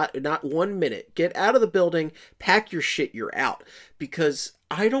done. Not 1 minute. Get out of the building, pack your shit, you're out. Because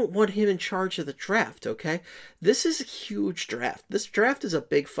I don't want him in charge of the draft, okay? This is a huge draft. This draft is a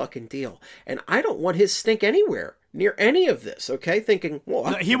big fucking deal. And I don't want his stink anywhere near any of this, okay? Thinking,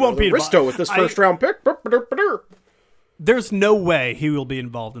 well, he won't be Risto with this first round pick. There's no way he will be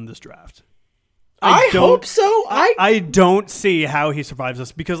involved in this draft. I hope so. I don't see how he survives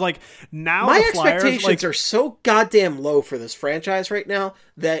this because now my the Flyers, expectations are so goddamn low for this franchise right now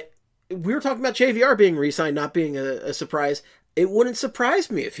that we were talking about JVR being re-signed, not being a surprise. It wouldn't surprise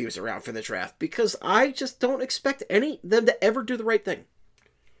me if he was around for the draft because I just don't expect them to ever do the right thing.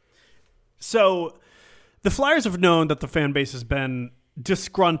 So the Flyers have known that the fan base has been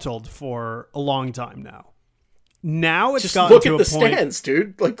disgruntled for a long time now. Now it's Just gotten look to at a the point. stands,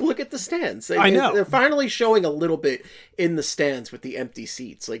 dude. Like, look at the stands. I know. They're finally showing a little bit in the stands with the empty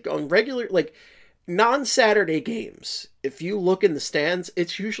seats. Like, on regular, like, non-Saturday games, if you look in the stands,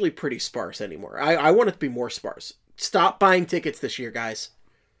 it's usually pretty sparse anymore. I want it to be more sparse. Stop buying tickets this year, guys.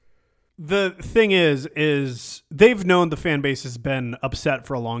 The thing is they've known the fan base has been upset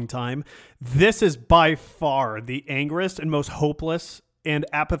for a long time. This is by far the angriest and most hopeless and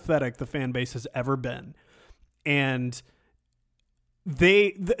apathetic the fan base has ever been. And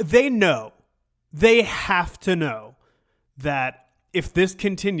they know, they have to know that if this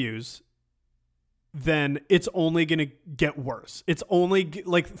continues, then it's only going to get worse. It's only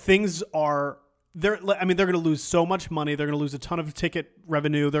like things are they're going to lose so much money. They're going to lose a ton of ticket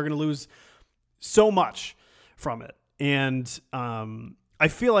revenue. They're going to lose so much from it. And I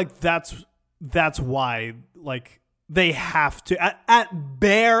feel like that's why like they have to at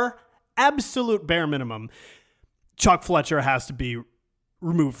absolute bare minimum, Chuck Fletcher has to be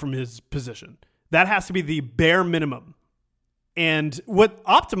removed from his position. That has to be the bare minimum. And what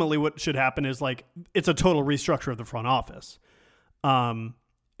should happen is like it's a total restructure of the front office.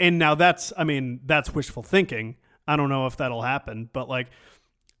 And now that's wishful thinking. I don't know if that'll happen, but like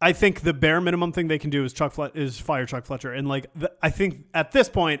I think the bare minimum thing they can do is fire Chuck Fletcher. And like I think at this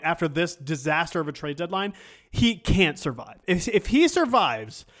point, after this disaster of a trade deadline, he can't survive. If he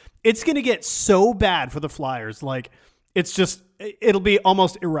survives, it's going to get so bad for the Flyers. Like it'll be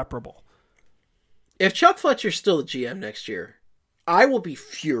almost irreparable. If Chuck Fletcher's still the GM next year, I will be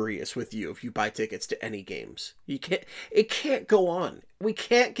furious with you if you buy tickets to any games. It can't go on. We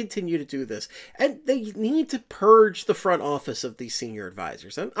can't continue to do this. And they need to purge the front office of these senior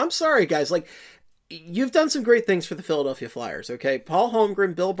advisors. I'm sorry, guys. Like, you've done some great things for the Philadelphia Flyers, okay? Paul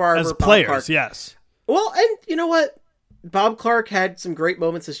Holmgren, Bill Barber, as Bob players, Clark. yes. Well, and you know what? Bob Clark had some great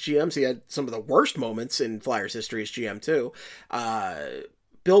moments as GMs. He had some of the worst moments in Flyers history as GM, too.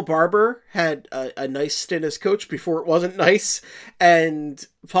 Bill Barber had a nice stint as coach before it wasn't nice. And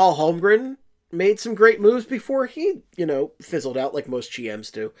Paul Holmgren made some great moves before he, fizzled out like most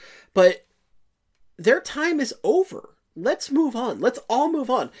GMs do. But their time is over. Let's move on. Let's all move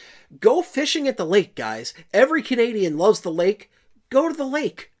on. Go fishing at the lake, guys. Every Canadian loves the lake. Go to the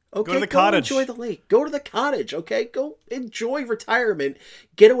lake. Okay, go to the cottage. Enjoy the lake. Go to the cottage. Okay, go enjoy retirement.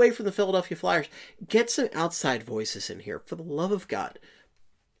 Get away from the Philadelphia Flyers. Get some outside voices in here, for the love of God.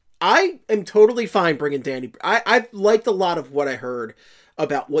 I am totally fine bringing Danny. I've liked a lot of what I heard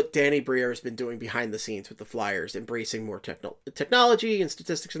about what Danny Briere has been doing behind the scenes with the Flyers, embracing more technology and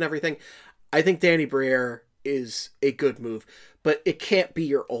statistics and everything. I think Danny Briere is a good move, but it can't be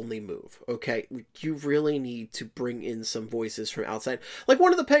your only move, okay? You really need to bring in some voices from outside. Like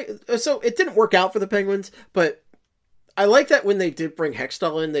one of the so it didn't work out for the Penguins, but I like that when they did bring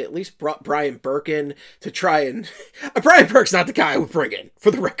Hextall in, they at least brought Brian Burke in to try and... Brian Burke's not the guy I would bring in, for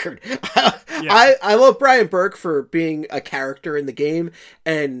the record. Yeah. I love Brian Burke for being a character in the game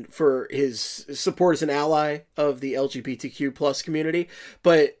and for his support as an ally of the LGBTQ plus community,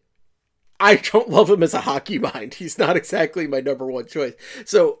 but I don't love him as a hockey mind. He's not exactly my number one choice.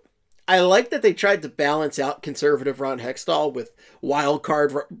 So I like that they tried to balance out conservative Ron Hextall with wild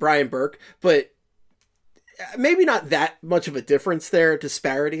card Brian Burke, but maybe not that much of a difference there,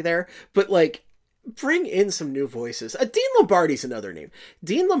 disparity there, but like bring in some new voices. Dean Lombardi's another name.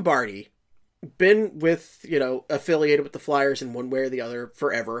 Dean Lombardi, been with, affiliated with the Flyers in one way or the other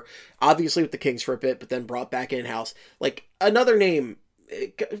forever, obviously with the Kings for a bit, but then brought back in-house. Like another name,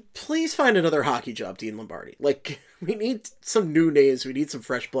 please find another hockey job, Dean Lombardi. Like we need some new names. We need some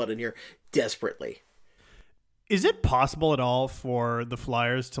fresh blood in here desperately. Is it possible at all for the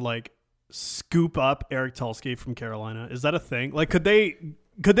Flyers to like scoop up Eric Tulsky from Carolina? Is that a thing? Like, could they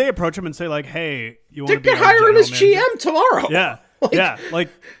approach him and say like, "Hey, you want to be hire him as manager? GM tomorrow"? Yeah, like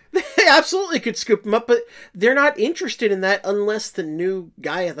they absolutely could scoop him up, but they're not interested in that unless the new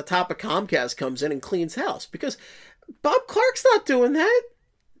guy at the top of Comcast comes in and cleans house. Because Bob Clark's not doing that.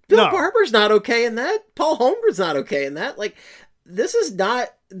 Bill Barber's not okay in that. Paul Holmgren's not okay in that. Like, this is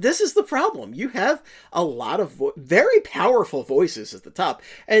the problem. You have a lot of very powerful voices at the top,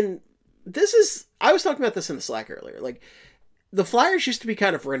 and I was talking about this in the Slack earlier. Like, the Flyers used to be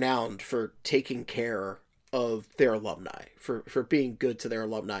kind of renowned for taking care of their alumni, for being good to their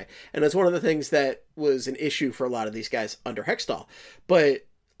alumni. And that's one of the things that was an issue for a lot of these guys under Hextall. But,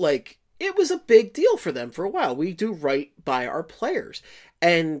 like, it was a big deal for them for a while. We do right by our players.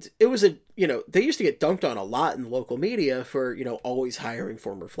 And it was they used to get dunked on a lot in the local media for, always hiring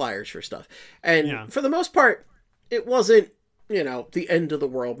former Flyers for stuff. And for the most part, it wasn't, the end of the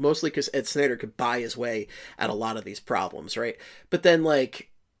world, mostly because Ed Snyder could buy his way at a lot of these problems, right? But then,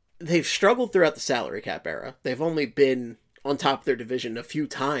 like, they've struggled throughout the salary cap era. They've only been on top of their division a few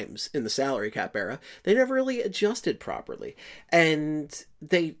times in the salary cap era. They never really adjusted properly. And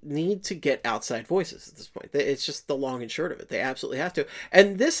they need to get outside voices at this point. It's just the long and short of it. They absolutely have to.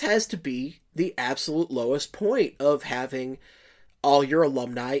 And this has to be the absolute lowest point of having all your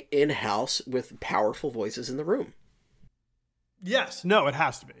alumni in-house with powerful voices in the room. Yes. No, it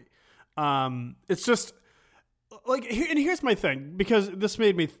has to be. It's just like, and here's my thing, because this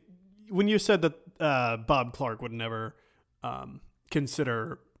made me, when you said that Bob Clark would never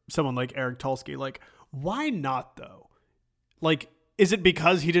consider someone like Eric Tulsky, like, why not though? Like, is it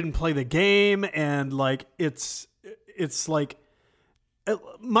because he didn't play the game? And like, it's like,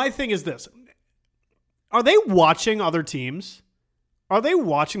 my thing is this: are they watching other teams? Are they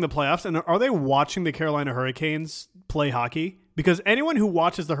watching the playoffs? And are they watching the Carolina Hurricanes play hockey? Because anyone who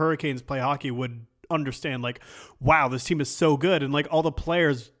watches the Hurricanes play hockey would understand, like, wow, this team is so good. And like, all the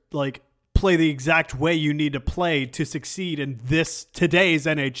players like play the exact way you need to play to succeed in today's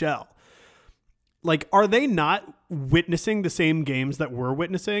NHL. Like, are they not witnessing the same games that we're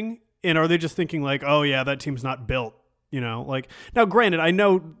witnessing? And are they just thinking like, oh yeah, that team's not built, you know? Like, now granted, I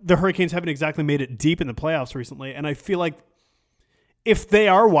know the Hurricanes haven't exactly made it deep in the playoffs recently. And I feel like if they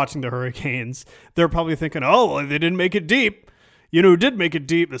are watching the Hurricanes, they're probably thinking, oh, well, they didn't make it deep. You know who did make it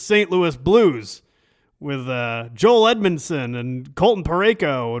deep? The St. Louis Blues with Joel Edmondson and Colton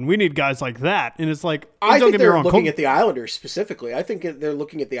Parayko, and we need guys like that. And it's like, I think they're looking at the Islanders specifically. I think they're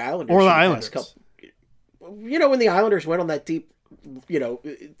looking at the Islanders. Or the Islanders. You know, when the Islanders went on that deep, you know,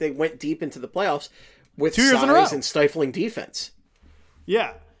 they went deep into the playoffs with 2 years in a row size and stifling defense.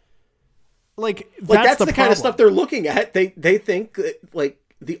 Yeah. Like that's the problem. kind of stuff they're looking at. They think that, like,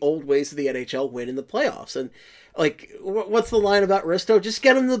 the old ways of the NHL win in the playoffs. And like, what's the line about Risto? Just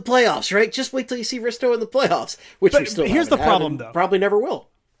get him to the playoffs, right? Just wait till you see Risto in the playoffs, which we still here's the problem, though. Probably never will.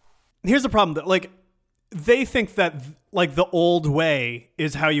 Here's the problem, though. Like, they think that like the old way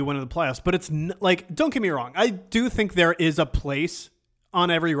is how you win in the playoffs, but it's like, don't get me wrong. I do think there is a place on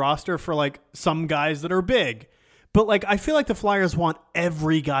every roster for like some guys that are big. But like, I feel like the Flyers want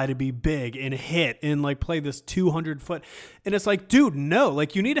every guy to be big and hit and like play this 200-foot. And it's like, dude, no,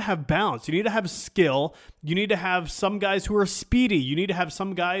 like, you need to have balance. You need to have skill. You need to have some guys who are speedy. You need to have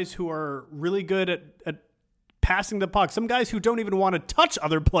some guys who are really good at passing the puck. Some guys who don't even want to touch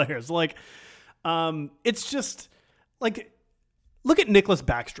other players. Like, it's just like, look at Nicklas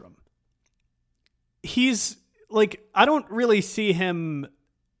Backstrom. He's like, I don't really see him.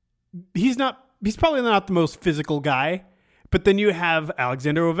 He's probably not the most physical guy, but then you have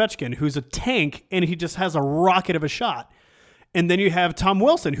Alexander Ovechkin, who's a tank, and he just has a rocket of a shot. And then you have Tom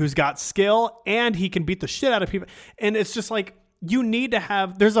Wilson, who's got skill, and he can beat the shit out of people. And it's just like, you need to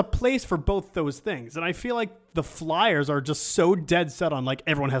have, there's a place for both those things. And I feel like the Flyers are just so dead set on, like,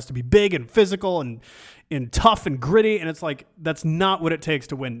 everyone has to be big and physical and tough and gritty. And it's like, that's not what it takes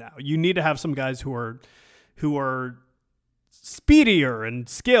to win now. You need to have some guys who are speedier and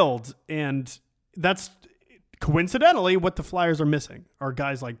skilled, and that's coincidentally what the Flyers are missing, are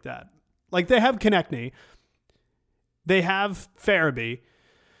guys like that. Like, they have Konechny, they have Farabee,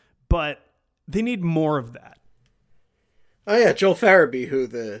 but they need more of that. Oh yeah, Joel Farabee, who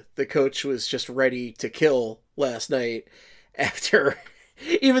the coach was just ready to kill last night after,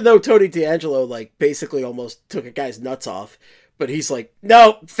 even though Tony DeAngelo like basically almost took a guy's nuts off, but he's like,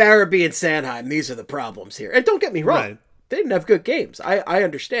 no, Farabee and Sanheim, these are the problems here. And don't get me wrong. Right. They didn't have good games. I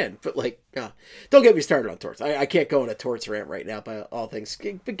understand. But, like, don't get me started on Torts. I can't go on a Torts rant right now by all things.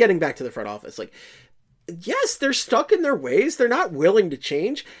 But getting back to the front office, like, yes, they're stuck in their ways. They're not willing to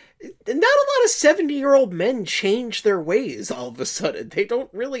change. Not a lot of 70-year-old men change their ways all of a sudden. They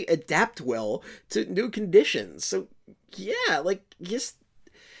don't really adapt well to new conditions. So, yeah, like, just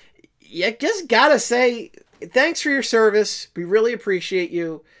gotta say, thanks for your service. We really appreciate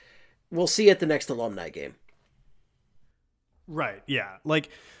you. We'll see you at the next alumni game. Right, yeah. Like,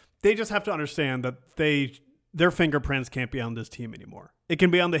 they just have to understand that their fingerprints can't be on this team anymore. It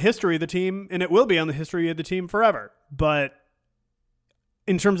can be on the history of the team, and it will be on the history of the team forever. But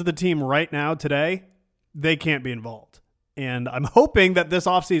in terms of the team right now, today, they can't be involved. And I'm hoping that this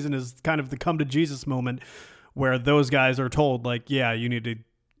offseason is kind of the come-to-Jesus moment where those guys are told, like, yeah,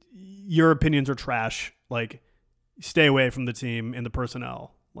 your opinions are trash. Like, stay away from the team and the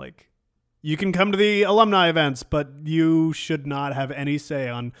personnel. Like, you can come to the alumni events, but you should not have any say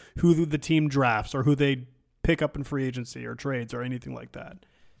on who the team drafts or who they pick up in free agency or trades or anything like that.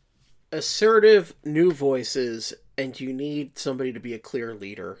 Assertive new voices, and you need somebody to be a clear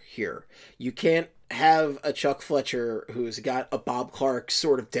leader here. You can't have a Chuck Fletcher who's got a Bob Clark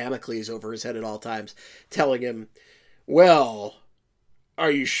sort of Damocles over his head at all times telling him, well,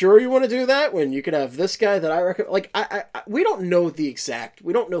 are you sure you want to do that when you could have this guy that I recommend? Like, we don't know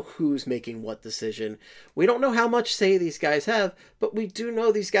we don't know who's making what decision. We don't know how much say these guys have, but we do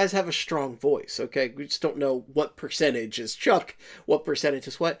know these guys have a strong voice, okay? We just don't know what percentage is Chuck, what percentage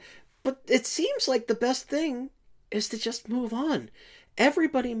is what. But it seems like the best thing is to just move on.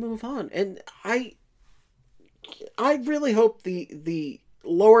 Everybody move on. And I really hope the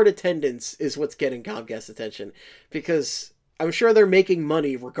lowered attendance is what's getting Comcast attention, because I'm sure they're making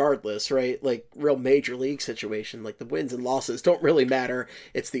money regardless, right? Like, real major league situation, like the wins and losses don't really matter.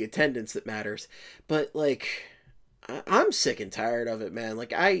 It's the attendance that matters. But, like, I'm sick and tired of it, man.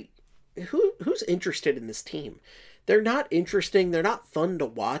 Like, who's interested in this team? They're not interesting. They're not fun to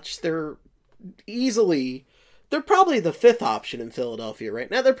watch. They're probably the fifth option in Philadelphia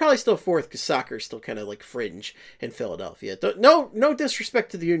right now. They're probably still fourth because soccer's still kind of like fringe in Philadelphia. No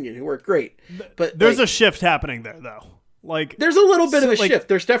disrespect to the Union, who are great, but there's a shift happening there, though. Like, there's a little bit of a shift.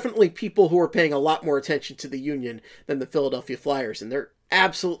 There's definitely people who are paying a lot more attention to the Union than the Philadelphia Flyers, and they're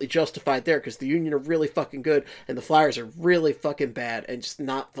absolutely justified there because the Union are really fucking good and the Flyers are really fucking bad and just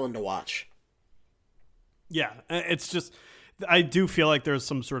not fun to watch. Yeah, it's just, I do feel like there's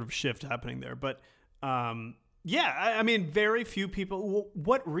some sort of shift happening there, but yeah, I mean, very few people.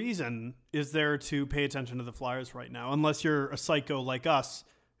 What reason is there to pay attention to the Flyers right now, unless you're a psycho like us,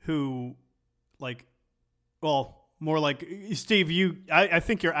 who, like, well, more like Steve. I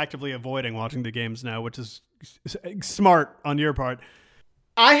think you're actively avoiding watching the games now, which is smart on your part.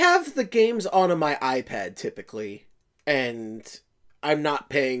 I have the games on my iPad typically, and I'm not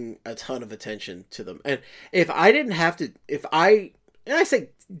paying a ton of attention to them. And if I didn't have to, and I say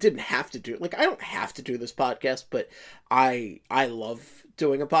didn't have to do it, like, I don't have to do this podcast, but I love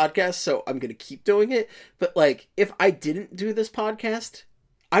doing a podcast, so I'm going to keep doing it. But, like, if I didn't do this podcast,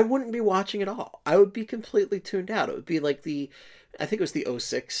 I wouldn't be watching at all. I would be completely tuned out. It would be like I think it was the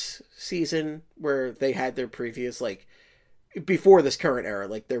 06 season where they had their previous, like, before this current era,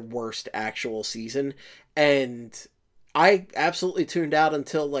 like, their worst actual season. And I absolutely tuned out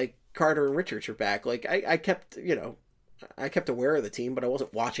until, like, Carter and Richards were back. Like, I kept, I kept aware of the team, but I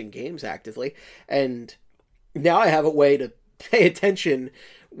wasn't watching games actively. And now I have a way to pay attention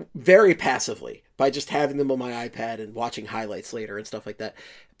very passively by just having them on my iPad and watching highlights later and stuff like that.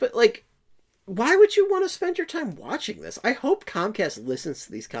 But, like, why would you want to spend your time watching this? I hope Comcast listens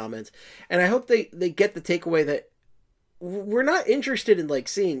to these comments, and I hope they get the takeaway that we're not interested in, like,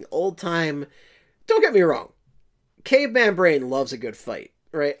 seeing old time. Don't get me wrong. Caveman Brain loves a good fight,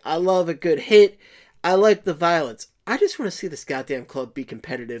 right? I love a good hit. I like the violence. I just want to see this goddamn club be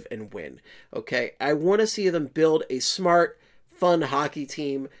competitive and win, okay? I want to see them build a smart, fun hockey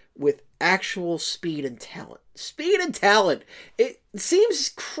team with actual speed and talent. Speed and talent! It seems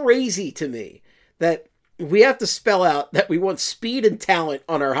crazy to me that we have to spell out that we want speed and talent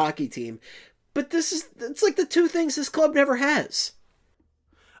on our hockey team, but it's like the two things this club never has.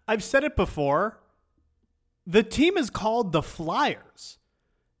 I've said it before. The team is called the Flyers.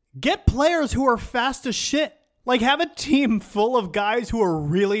 Get players who are fast as shit. Like, have a team full of guys who are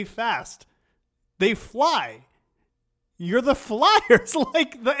really fast. They fly. You're the Flyers.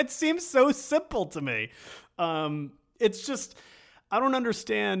 Like, it seems so simple to me. It's just, I don't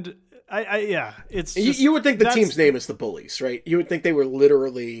understand. Yeah, it's just, you would think the team's name is the Bullies, right? You would think they were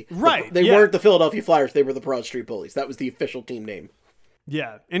literally right. They weren't the Philadelphia Flyers. They were the Broad Street Bullies. That was the official team name.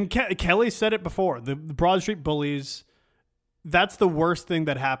 Yeah, and Kelly said it before. The Broad Street Bullies. That's the worst thing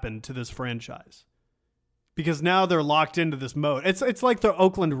that happened to this franchise, because now they're locked into this mode. It's like the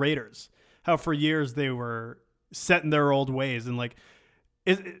Oakland Raiders, how for years they were set in their old ways, and like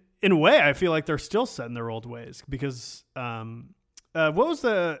in a way, I feel like they're still set in their old ways because what was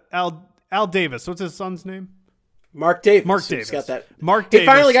the Al Davis? What's his son's name? Mark Davis. Mark Davis. He's got that. Mark He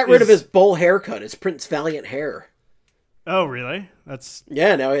Davis finally got rid of his bowl haircut. His Prince Valiant hair. Oh, really?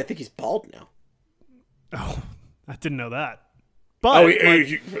 Yeah. Now I think he's bald now. Oh, I didn't know that. But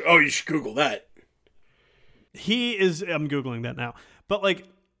you should Google that. He is. I'm Googling that now. But like,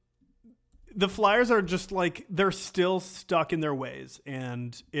 the Flyers are just like, they're still stuck in their ways,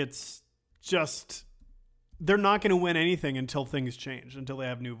 and it's just, they're not going to win anything until things change, until they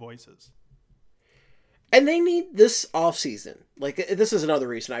have new voices. And they need this offseason. Like, this is another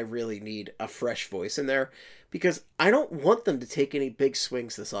reason I really need a fresh voice in there, because I don't want them to take any big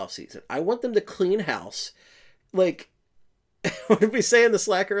swings this offseason. I want them to clean house. Like, what did we say in the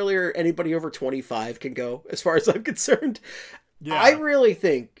Slack earlier? Anybody over 25 can go, as far as I'm concerned. Yeah. I really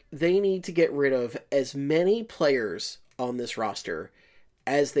think they need to get rid of as many players on this roster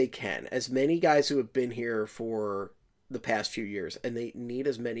as they can. As many guys who have been here for the past few years. And they need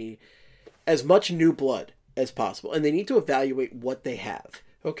as much new blood as possible, and they need to evaluate what they have,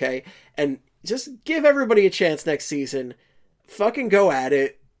 okay? And just give everybody a chance next season. Fucking go at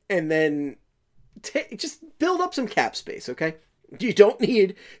it, and then just build up some cap space, okay? You don't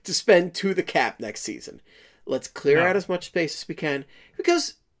need to spend to the cap next season. Let's clear out as much space as we can,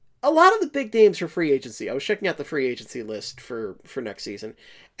 because a lot of the big names for free agency, I was checking out the free agency list for next season,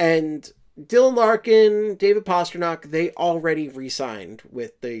 and Dylan Larkin, David Pastrnak, they already re-signed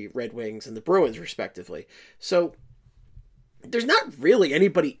with the Red Wings and the Bruins, respectively. So there's not really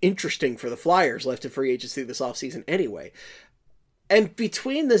anybody interesting for the Flyers left in free agency this offseason anyway. And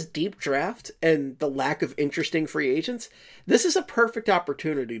between this deep draft and the lack of interesting free agents, this is a perfect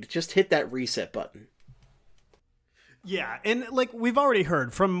opportunity to just hit that reset button. Yeah, and like we've already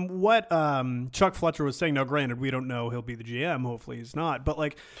heard from what Chuck Fletcher was saying. Now, granted, we don't know he'll be the GM. Hopefully, he's not. But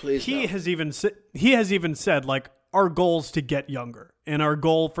like, he has even said like our goal's to get younger, and our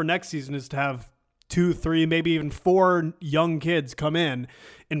goal for next season is to have 2, 3, maybe even 4 young kids come in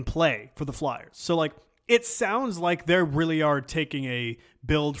and play for the Flyers. So like, it sounds like they really are taking a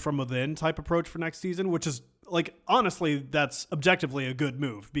build from within type approach for next season, which is like honestly, that's objectively a good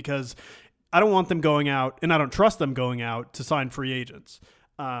move because I don't want them going out, and I don't trust them going out to sign free agents.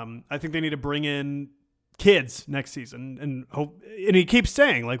 I think they need to bring in kids next season, and hope. And he keeps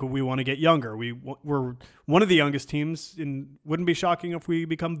saying, like, we want to get younger. We're one of the youngest teams, and wouldn't be shocking if we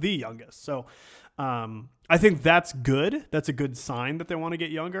become the youngest. So I think that's good. That's a good sign that they want to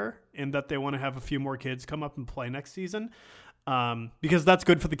get younger, and that they want to have a few more kids come up and play next season, because that's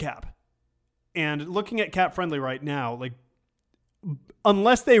good for the cap. And looking at Cap Friendly right now, like,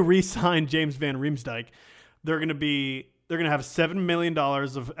 unless they re-sign James Van Riemsdyk, they're going to have $7 million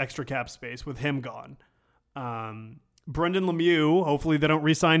of extra cap space with him gone. Brendan Lemieux, hopefully they don't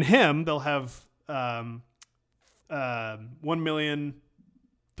re-sign him. They'll have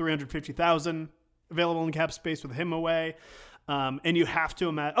 $1,350,000 available in cap space with him away. And you have to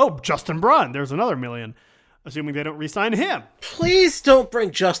imagine, Justin Braun, there's another $1 million, assuming they don't re-sign him. Please don't bring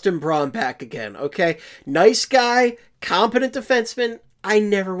Justin Braun back again, okay? Nice guy, competent defenseman. I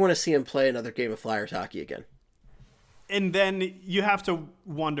never want to see him play another game of Flyers hockey again. And then you have to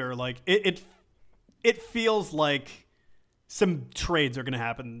wonder, like, it feels like some trades are going to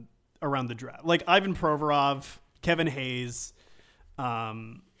happen around the draft. Like Ivan Provorov, Kevin Hayes.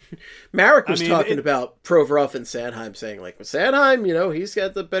 Marek was talking about Provorov and Sanheim, saying, like, with Sanheim, he's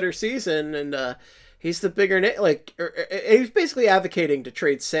got the better season, and he's the bigger name. Like, he's basically advocating to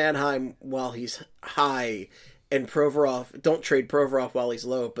trade Sanheim while he's high, and Provorov, don't trade Provorov while he's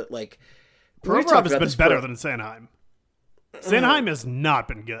low. But like, Provorov has been better than Sanheim. Sanheim has not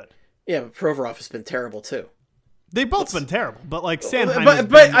been good. Yeah, but Provorov has been terrible too. They've both been terrible, but like Sanheim.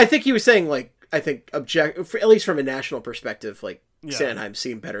 But I think he was saying, like, at least from a national perspective, like, Sanheim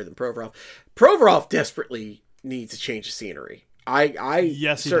seemed better than Provorov. Provorov desperately needs to change the scenery.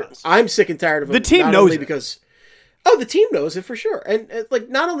 Yes, he does. I'm sick and tired of him. The team knows it. The team knows it for sure. And like,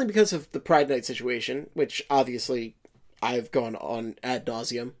 not only because of the Pride Night situation, which obviously I've gone on ad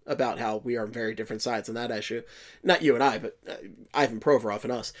nauseum about how we are on very different sides on that issue. Not you and I, but Ivan Provorov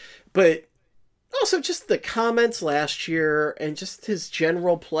and us. But also just the comments last year and just his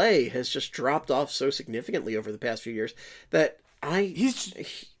general play has just dropped off so significantly over the past few years that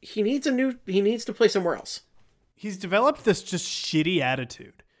he needs to play somewhere else. He's developed this just shitty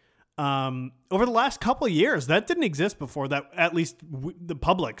attitude. Over the last couple of years, that didn't exist before, that at least the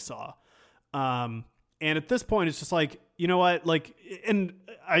public saw. And at this point, it's just like, you know what? Like, and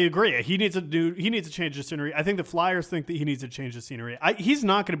I agree. He needs to change the scenery. I think the Flyers think that he needs to change the scenery. He's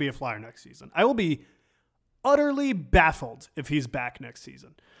not going to be a Flyer next season. I will be utterly baffled if he's back next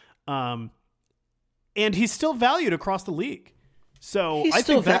season. And he's still valued across the league. So I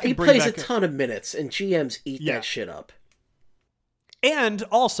think that he plays a ton of minutes, and GMs eat that shit up. And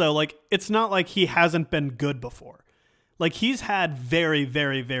also, like, it's not like he hasn't been good before. Like, he's had very,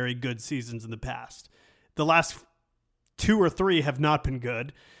 very, very good seasons in the past. The last 2 or 3 have not been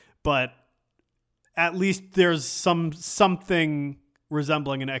good, but at least there's something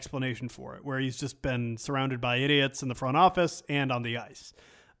resembling an explanation for it, where he's just been surrounded by idiots in the front office and on the ice.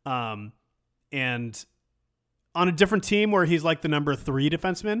 And on a different team where he's like the number 3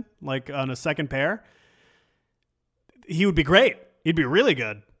 defenseman, like on a second pair, he would be great. He'd be really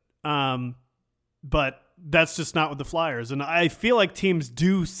good. But that's just not with the Flyers. And I feel like teams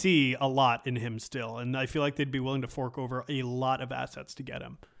do see a lot in him still. And I feel like they'd be willing to fork over a lot of assets to get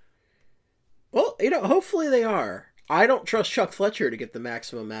him. Well, hopefully they are. I don't trust Chuck Fletcher to get the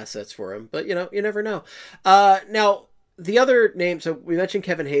maximum assets for him, but you never know. Now, the other name, so we mentioned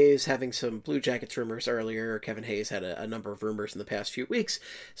Kevin Hayes having some Blue Jackets rumors earlier. Kevin Hayes had a number of rumors in the past few weeks.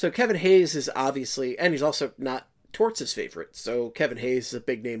 So Kevin Hayes is obviously, and he's also not Torts' favorite. So Kevin Hayes is a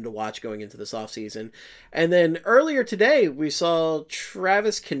big name to watch going into this offseason. And then earlier today, we saw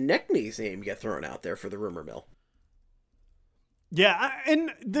Travis Konechny's name get thrown out there for the rumor mill. Yeah,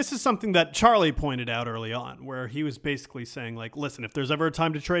 and this is something that Charlie pointed out early on, where he was basically saying, like, listen, if there's ever a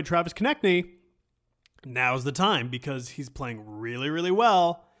time to trade Travis Konechny, now's the time, because he's playing really, really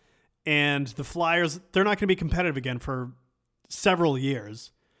well. And the Flyers, they're not going to be competitive again for several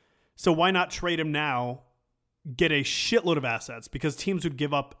years. So why not trade him now, get a shitload of assets, because teams would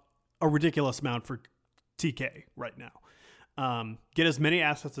give up a ridiculous amount for TK right now. Get as many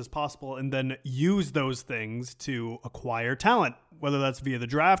assets as possible and then use those things to acquire talent, whether that's via the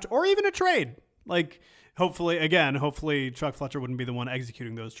draft or even a trade. Like, hopefully Chuck Fletcher wouldn't be the one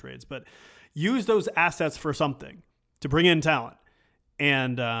executing those trades, but use those assets for something to bring in talent.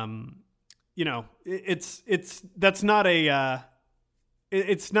 And, that's not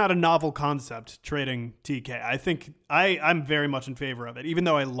it's not a novel concept, trading TK. I think I'm very much in favor of it. Even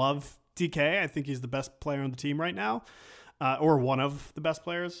though I love TK, I think he's the best player on the team right now. Or one of the best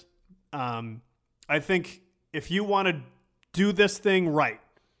players. I think if you want to do this thing right,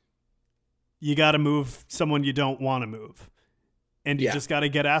 you got to move someone you don't want to move. And you just got to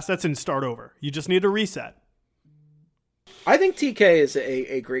get assets and start over. You just need to reset. I think TK is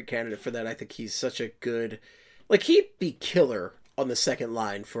a great candidate for that. I think he's such a good... Like, he'd be killer on the second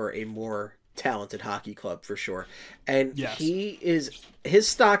line for a more talented hockey club, for sure. And his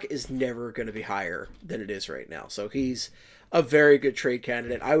stock is never going to be higher than it is right now. So he's a very good trade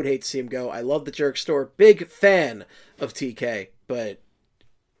candidate. I would hate to see him go. I love the Jerk Store. Big fan of TK. But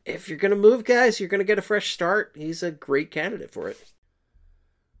if you're going to move guys, you're going to get a fresh start. He's a great candidate for it.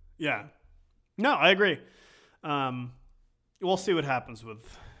 Yeah. No, I agree. We'll see what happens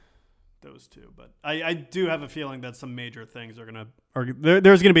with those two. But I do have a feeling that some major things there's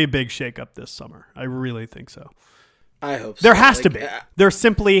going to be a big shakeup this summer. I really think so. I hope so. There has to be. There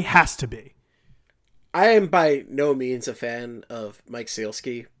simply has to be. I am by no means a fan of Mike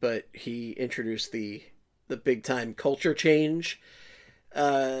Sealski, but he introduced the big time culture change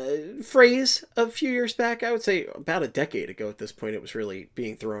phrase a few years back. I would say about a decade ago at this point. It was really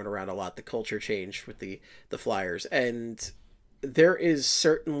being thrown around a lot, the culture change with the Flyers. And there is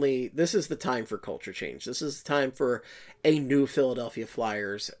certainly, this is the time for culture change. This is the time for a new Philadelphia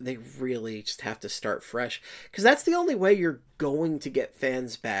Flyers. They really just have to start fresh, because that's the only way you're going to get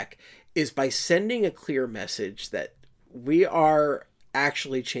fans back, is by sending a clear message that we are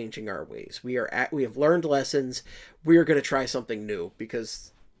actually changing our ways. We have learned lessons. We are going to try something new,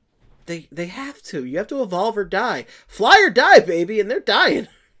 because they have to. You have to evolve or die. Fly or die, baby, and they're dying.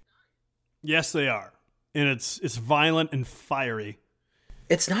 Yes, they are. And it's violent and fiery.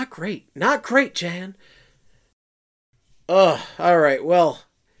 It's not great. Not great, Jan. All right. Well,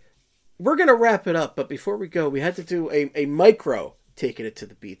 we're going to wrap it up. But before we go, we had to do a micro taking it to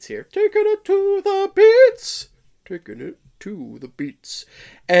the beats here. Taking it to the beats. Taking it to the beats.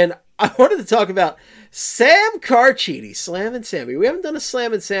 And I wanted to talk about Sam Carchidi, Slam and Sammy. We haven't done a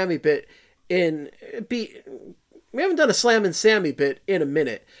Slam and Sammy bit in a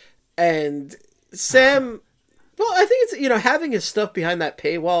minute. And Sam, well, I think it's, having his stuff behind that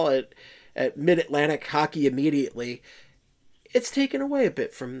paywall at Mid-Atlantic Hockey Immediately, it's taken away a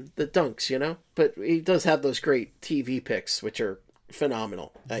bit from the dunks, but he does have those great TV picks, which are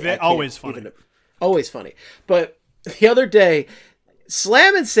phenomenal. Always funny. Always funny. But the other day,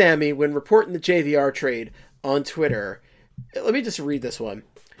 Slam and Sammy, when reporting the JVR trade on Twitter, let me just read this one.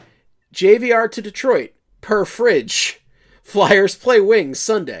 JVR to Detroit, per fridge. Flyers play wings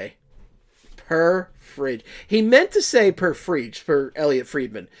Sunday. Per fridge. He meant to say per fridge, per Elliot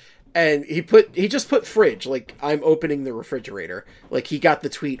Friedman. And he just put fridge, like I'm opening the refrigerator. Like he got the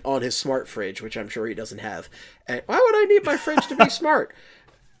tweet on his smart fridge, which I'm sure he doesn't have. And why would I need my fridge to be smart?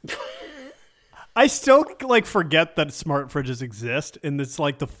 I still forget that smart fridges exist, and it's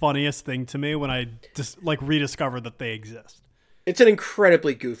the funniest thing to me when I just rediscover that they exist. It's an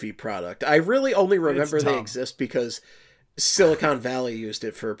incredibly goofy product. I really only remember they exist because Silicon Valley used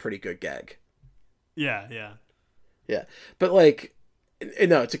it for a pretty good gag. Yeah. But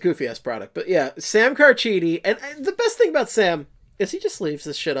no, it's a goofy ass product. But yeah, Sam Carchidi, and the best thing about Sam is he just leaves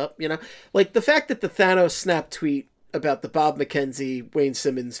this shit up. The fact that the Thanos snap tweet about the Bob McKenzie, Wayne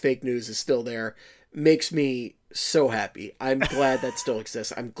Simmons fake news is still there makes me so happy. I'm glad that still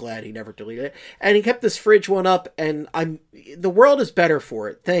exists. I'm glad he never deleted it. And he kept this fridge one up, and the world is better for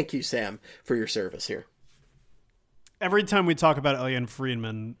it. Thank you, Sam, for your service here. Every time we talk about Elliot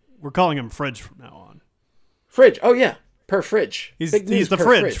Friedman, we're calling him Fridge from now on. Fridge. Oh, yeah. Per fridge. He's Big news the per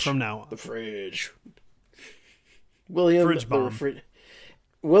fridge from now on. The fridge. William Fridge bomb.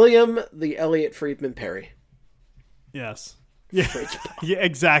 William the Elliot Friedman Perry. Yes. Yeah. Yeah.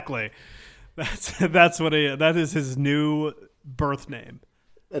 Exactly. That's what that is his new birth name.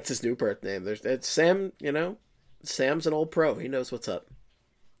 That's his new birth name. It's Sam. You know, Sam's an old pro. He knows what's up.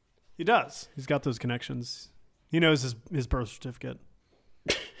 He does. He's got those connections. He knows his birth certificate.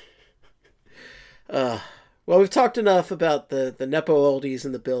 Well, we've talked enough about the Nepo oldies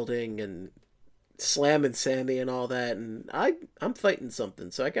in the building and Slam and Sammy and all that, and I'm fighting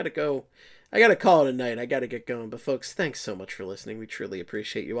something, so I gotta go. I gotta call it a night. I gotta get going. But folks, thanks so much for listening. We truly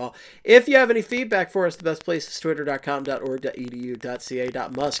appreciate you all. If you have any feedback for us, the best place is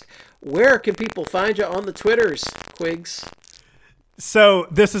twitter.com.org.edu.ca.musk. Where can people find you on the Twitters, Quigs? So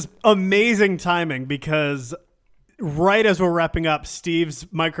this is amazing timing because right as we're wrapping up, Steve's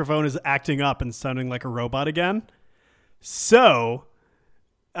microphone is acting up and sounding like a robot again. So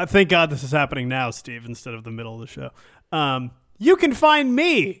thank God this is happening now, Steve, instead of the middle of the show. You can find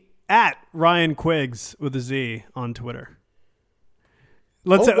me at Ryan Quiggs with a Z on Twitter.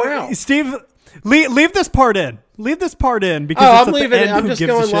 Wow. Steve, leave this part in. Leave this part in because Oh, it's I'm at leaving the it. end. I'm Who just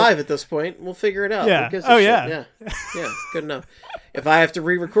gives a going shit? live at this point. We'll figure it out. Yeah. Who gives a Oh, shit? yeah. Yeah. Good enough. If I have to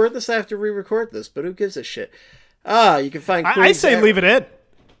re-record this, I have to re-record this. But who gives a shit? You can find. I Quigs say leave it in.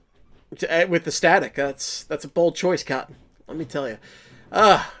 with the static. That's a bold choice, Cotton. Let me tell you.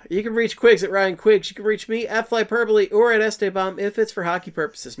 You can reach Quiggs at Ryan Quiggs. You can reach me at Flyperbole or at Esteban if it's for hockey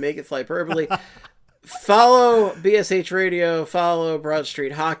purposes. Make it Flyperbole. Follow BSH Radio. Follow Broad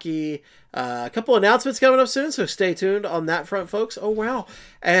Street Hockey. A couple announcements coming up soon, so stay tuned on that front, folks. Oh, wow.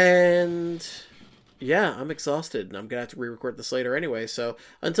 And yeah, I'm exhausted, and I'm going to have to re-record this later anyway. So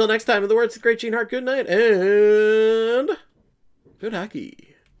until next time, in the words of the great Gene Hart, good night, and good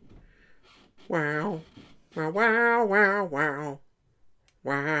hockey. Wow. Wow, wow, wow, wow.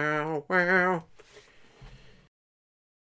 Wow, wow.